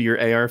coming for your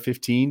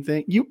AR-15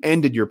 thing. You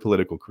ended your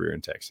political career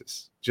in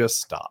Texas.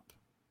 Just stop.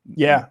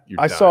 Yeah.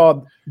 I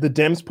saw the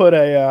Dems put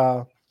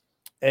a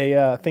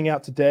thing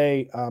out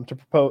today to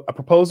propose a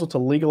proposal to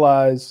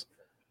legalize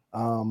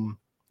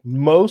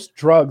most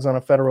drugs on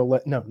a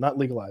federal no, not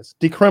legalize,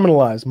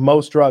 decriminalize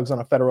most drugs on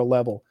a federal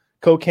level: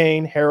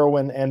 cocaine,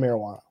 heroin, and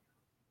marijuana.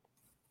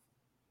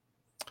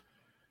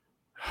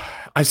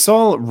 I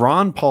saw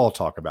Ron Paul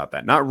talk about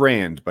that, not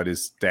Rand, but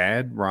his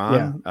dad,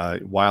 Ron, a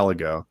while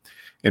ago.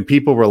 And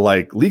people were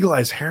like,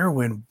 legalize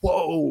heroin.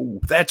 Whoa,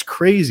 that's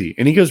crazy.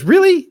 And he goes,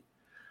 really?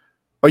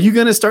 Are you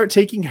going to start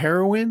taking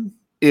heroin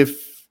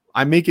if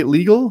I make it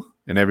legal?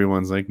 And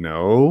everyone's like,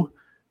 no.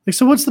 Like,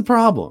 so what's the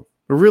problem?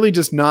 We're really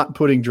just not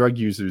putting drug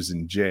users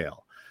in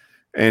jail.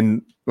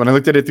 And when I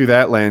looked at it through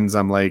that lens,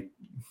 I'm like,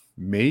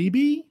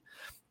 maybe.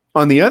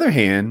 On the other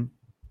hand,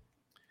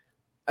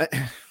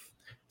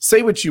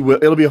 say what you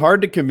will, it'll be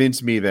hard to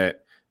convince me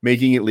that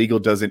making it legal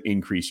doesn't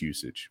increase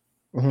usage,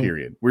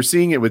 period. We're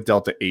seeing it with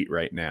Delta 8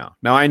 right now.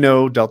 Now, I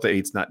know Delta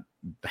 8's not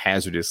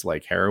hazardous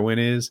like heroin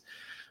is,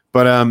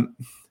 but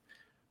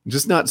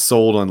Just not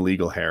sold on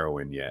legal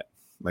heroin yet.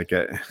 Like,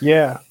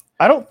 Yeah.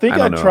 I don't think I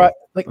don't I'd know. try.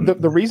 Like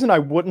the reason I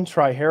wouldn't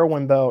try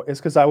heroin though is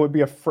because I would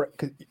be afraid.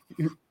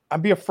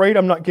 I'd be afraid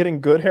I'm not getting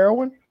good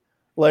heroin.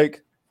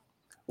 Like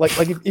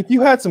if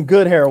you had some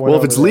good heroin. well, if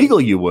over it's there, legal,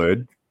 you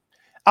would.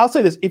 I'll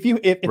say this: if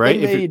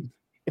Right?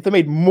 if they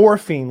made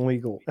morphine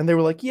legal and they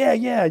were like,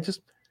 yeah,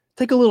 just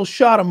take a little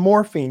shot of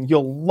morphine,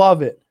 you'll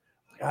love it.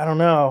 I don't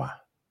know.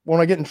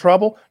 Won't I get in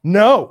trouble?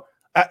 No,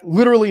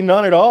 literally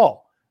none at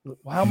all.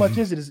 How much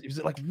is it? Is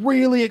it like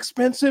really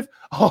expensive?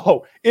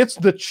 Oh, it's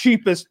the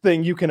cheapest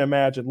thing you can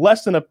imagine.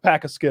 Less than a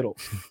pack of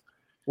Skittles.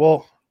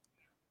 Well,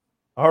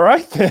 all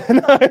right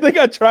then. I think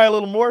I'd try a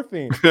little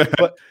morphine.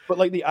 But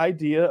like the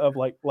idea of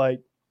like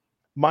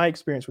my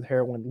experience with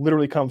heroin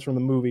literally comes from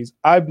the movies.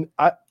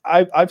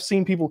 I've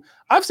seen people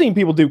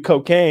do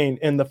cocaine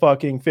in the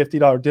fucking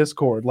 $50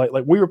 Discord. Like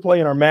we were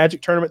playing our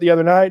Magic tournament the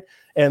other night,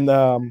 and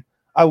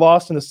I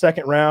lost in the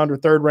second round or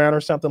third round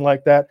or something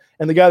like that.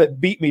 And the guy that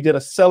beat me did a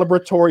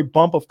celebratory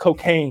bump of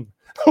cocaine.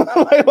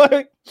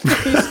 like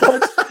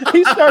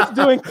he starts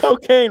doing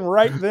cocaine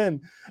right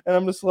then, and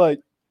I'm just like,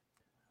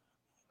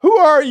 "Who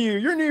are you?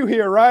 You're new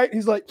here, right?"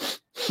 He's like,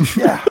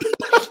 "Yeah,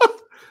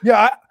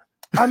 yeah."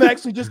 I'm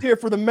actually just here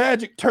for the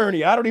Magic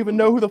tourney. I don't even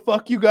know who the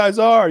fuck you guys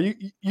are.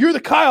 You're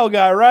the Kyle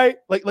guy, right?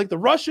 Like the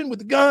Russian with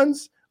the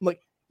guns. I'm like,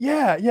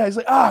 yeah. He's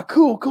like,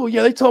 cool.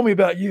 Yeah, they told me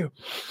about you.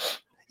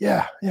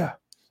 Yeah.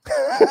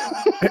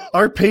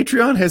 Our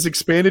Patreon has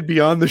expanded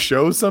beyond the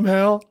show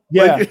somehow.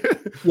 Yeah.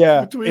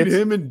 Yeah. Between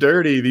him and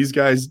Dirty, these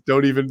guys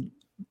don't even.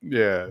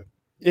 Yeah.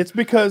 It's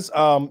because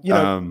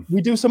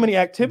we do so many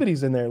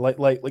activities in there. Like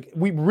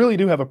we really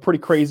do have a pretty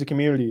crazy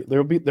community.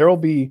 There'll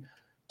be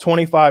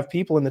 25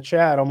 people in the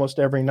chat almost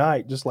every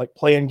night, just like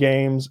playing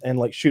games and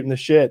like shooting the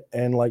shit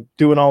and like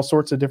doing all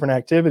sorts of different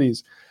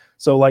activities.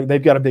 So like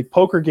they've got a big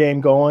poker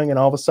game going, and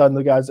all of a sudden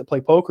the guys that play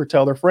poker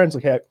tell their friends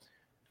like, "Hey,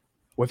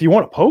 well, if you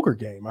want a poker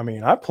game, I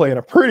mean, I play in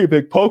a pretty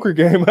big poker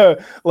game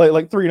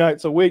like 3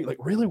 nights a week." Like,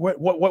 really? What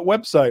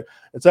website?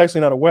 It's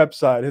actually not a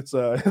website.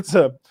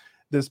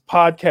 This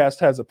podcast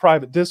has a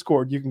private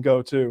Discord you can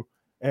go to.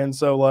 And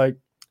so like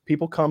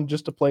people come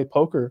just to play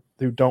poker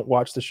who don't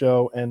watch the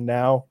show. And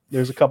now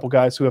there's a couple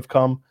guys who have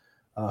come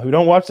who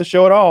don't watch the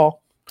show at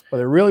all, but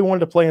they really wanted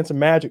to play in some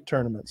Magic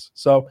tournaments.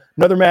 So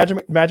another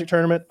Magic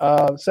tournament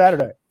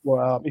Saturday.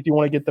 Well, if you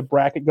want to get the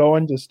bracket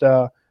going, just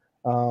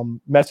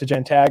message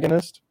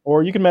Antagonist,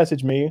 or you can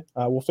message me.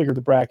 We'll figure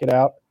the bracket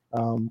out.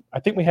 I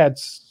think we had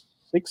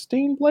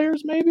 16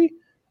 players, maybe.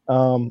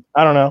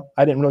 I don't know.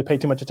 I didn't really pay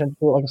too much attention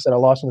to it. Like I said, I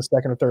lost in the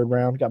second or third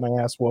round, got my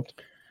ass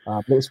whooped,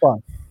 but it was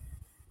fun.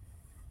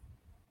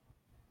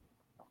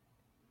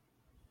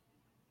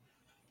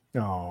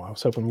 Oh, I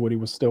was hoping Woody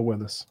was still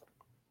with us.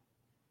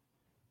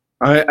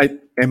 I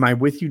am I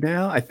with you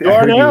now? I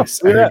heard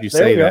you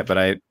say that, but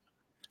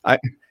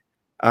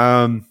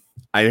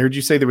I heard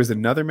you say there was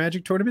another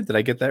Magic tournament. Did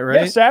I get that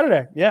right? Yeah,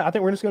 Saturday. Yeah, I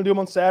think we're just gonna do them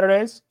on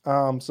Saturdays.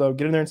 So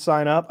get in there and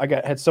sign up.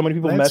 Had so many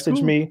people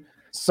message me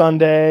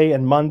Sunday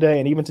and Monday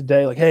and even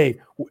today, like, "Hey,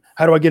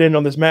 how do I get in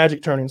on this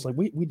Magic tournament?" It's like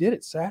we did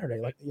it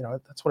Saturday. Like,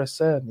 that's what I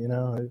said. I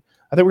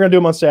think we're gonna do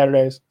them on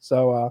Saturdays.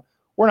 So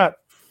we're not,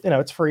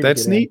 it's free.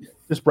 That's neat.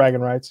 Just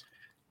bragging rights.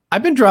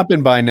 I've been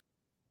dropping by now.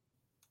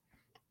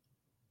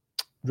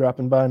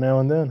 Dropping by now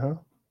and then, huh?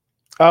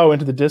 Oh,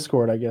 into the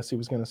Discord, I guess he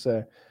was gonna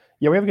say.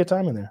 Yeah, we have a good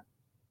time in there.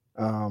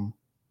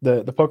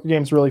 The poker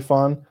game's really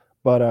fun,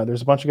 but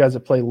there's a bunch of guys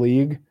that play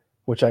League,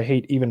 which I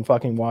hate even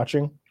fucking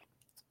watching.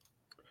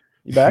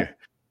 You back?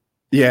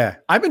 Yeah,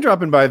 I've been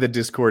dropping by the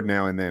Discord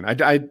now and then.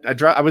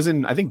 I was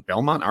in, I think,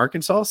 Belmont,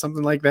 Arkansas,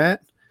 something like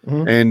that,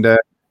 and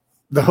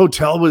the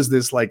hotel was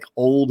this like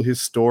old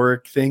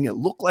historic thing. It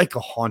looked like a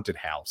haunted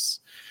house,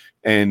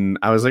 and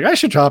I was like, I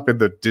should drop in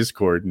the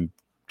Discord and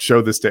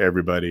show this to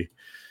everybody,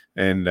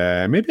 and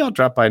maybe I'll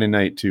drop by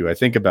tonight too. I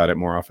think about it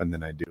more often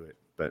than I do it,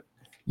 but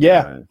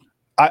yeah,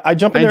 I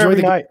jump in there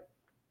every night.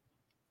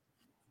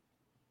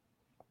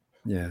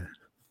 Yeah.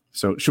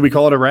 So should we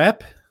call it a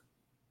wrap?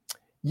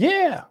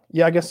 Yeah,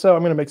 I guess so.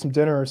 I'm gonna make some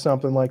dinner or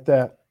something like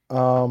that.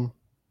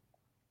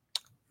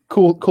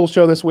 Cool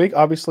show this week.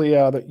 Obviously,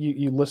 that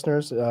you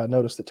listeners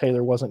noticed that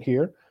Taylor wasn't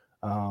here.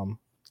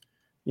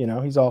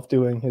 He's off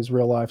doing his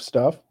real life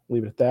stuff.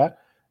 Leave it at that.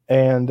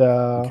 And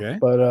okay.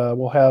 But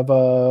we'll have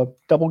a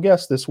double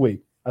guest this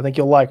week. I think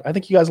you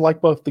guys like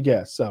both the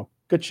guests. So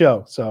good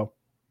show. So,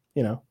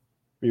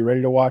 be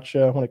ready to watch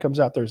when it comes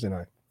out Thursday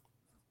night.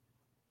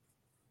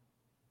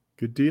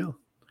 Good deal.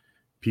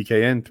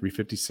 PKN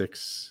 356.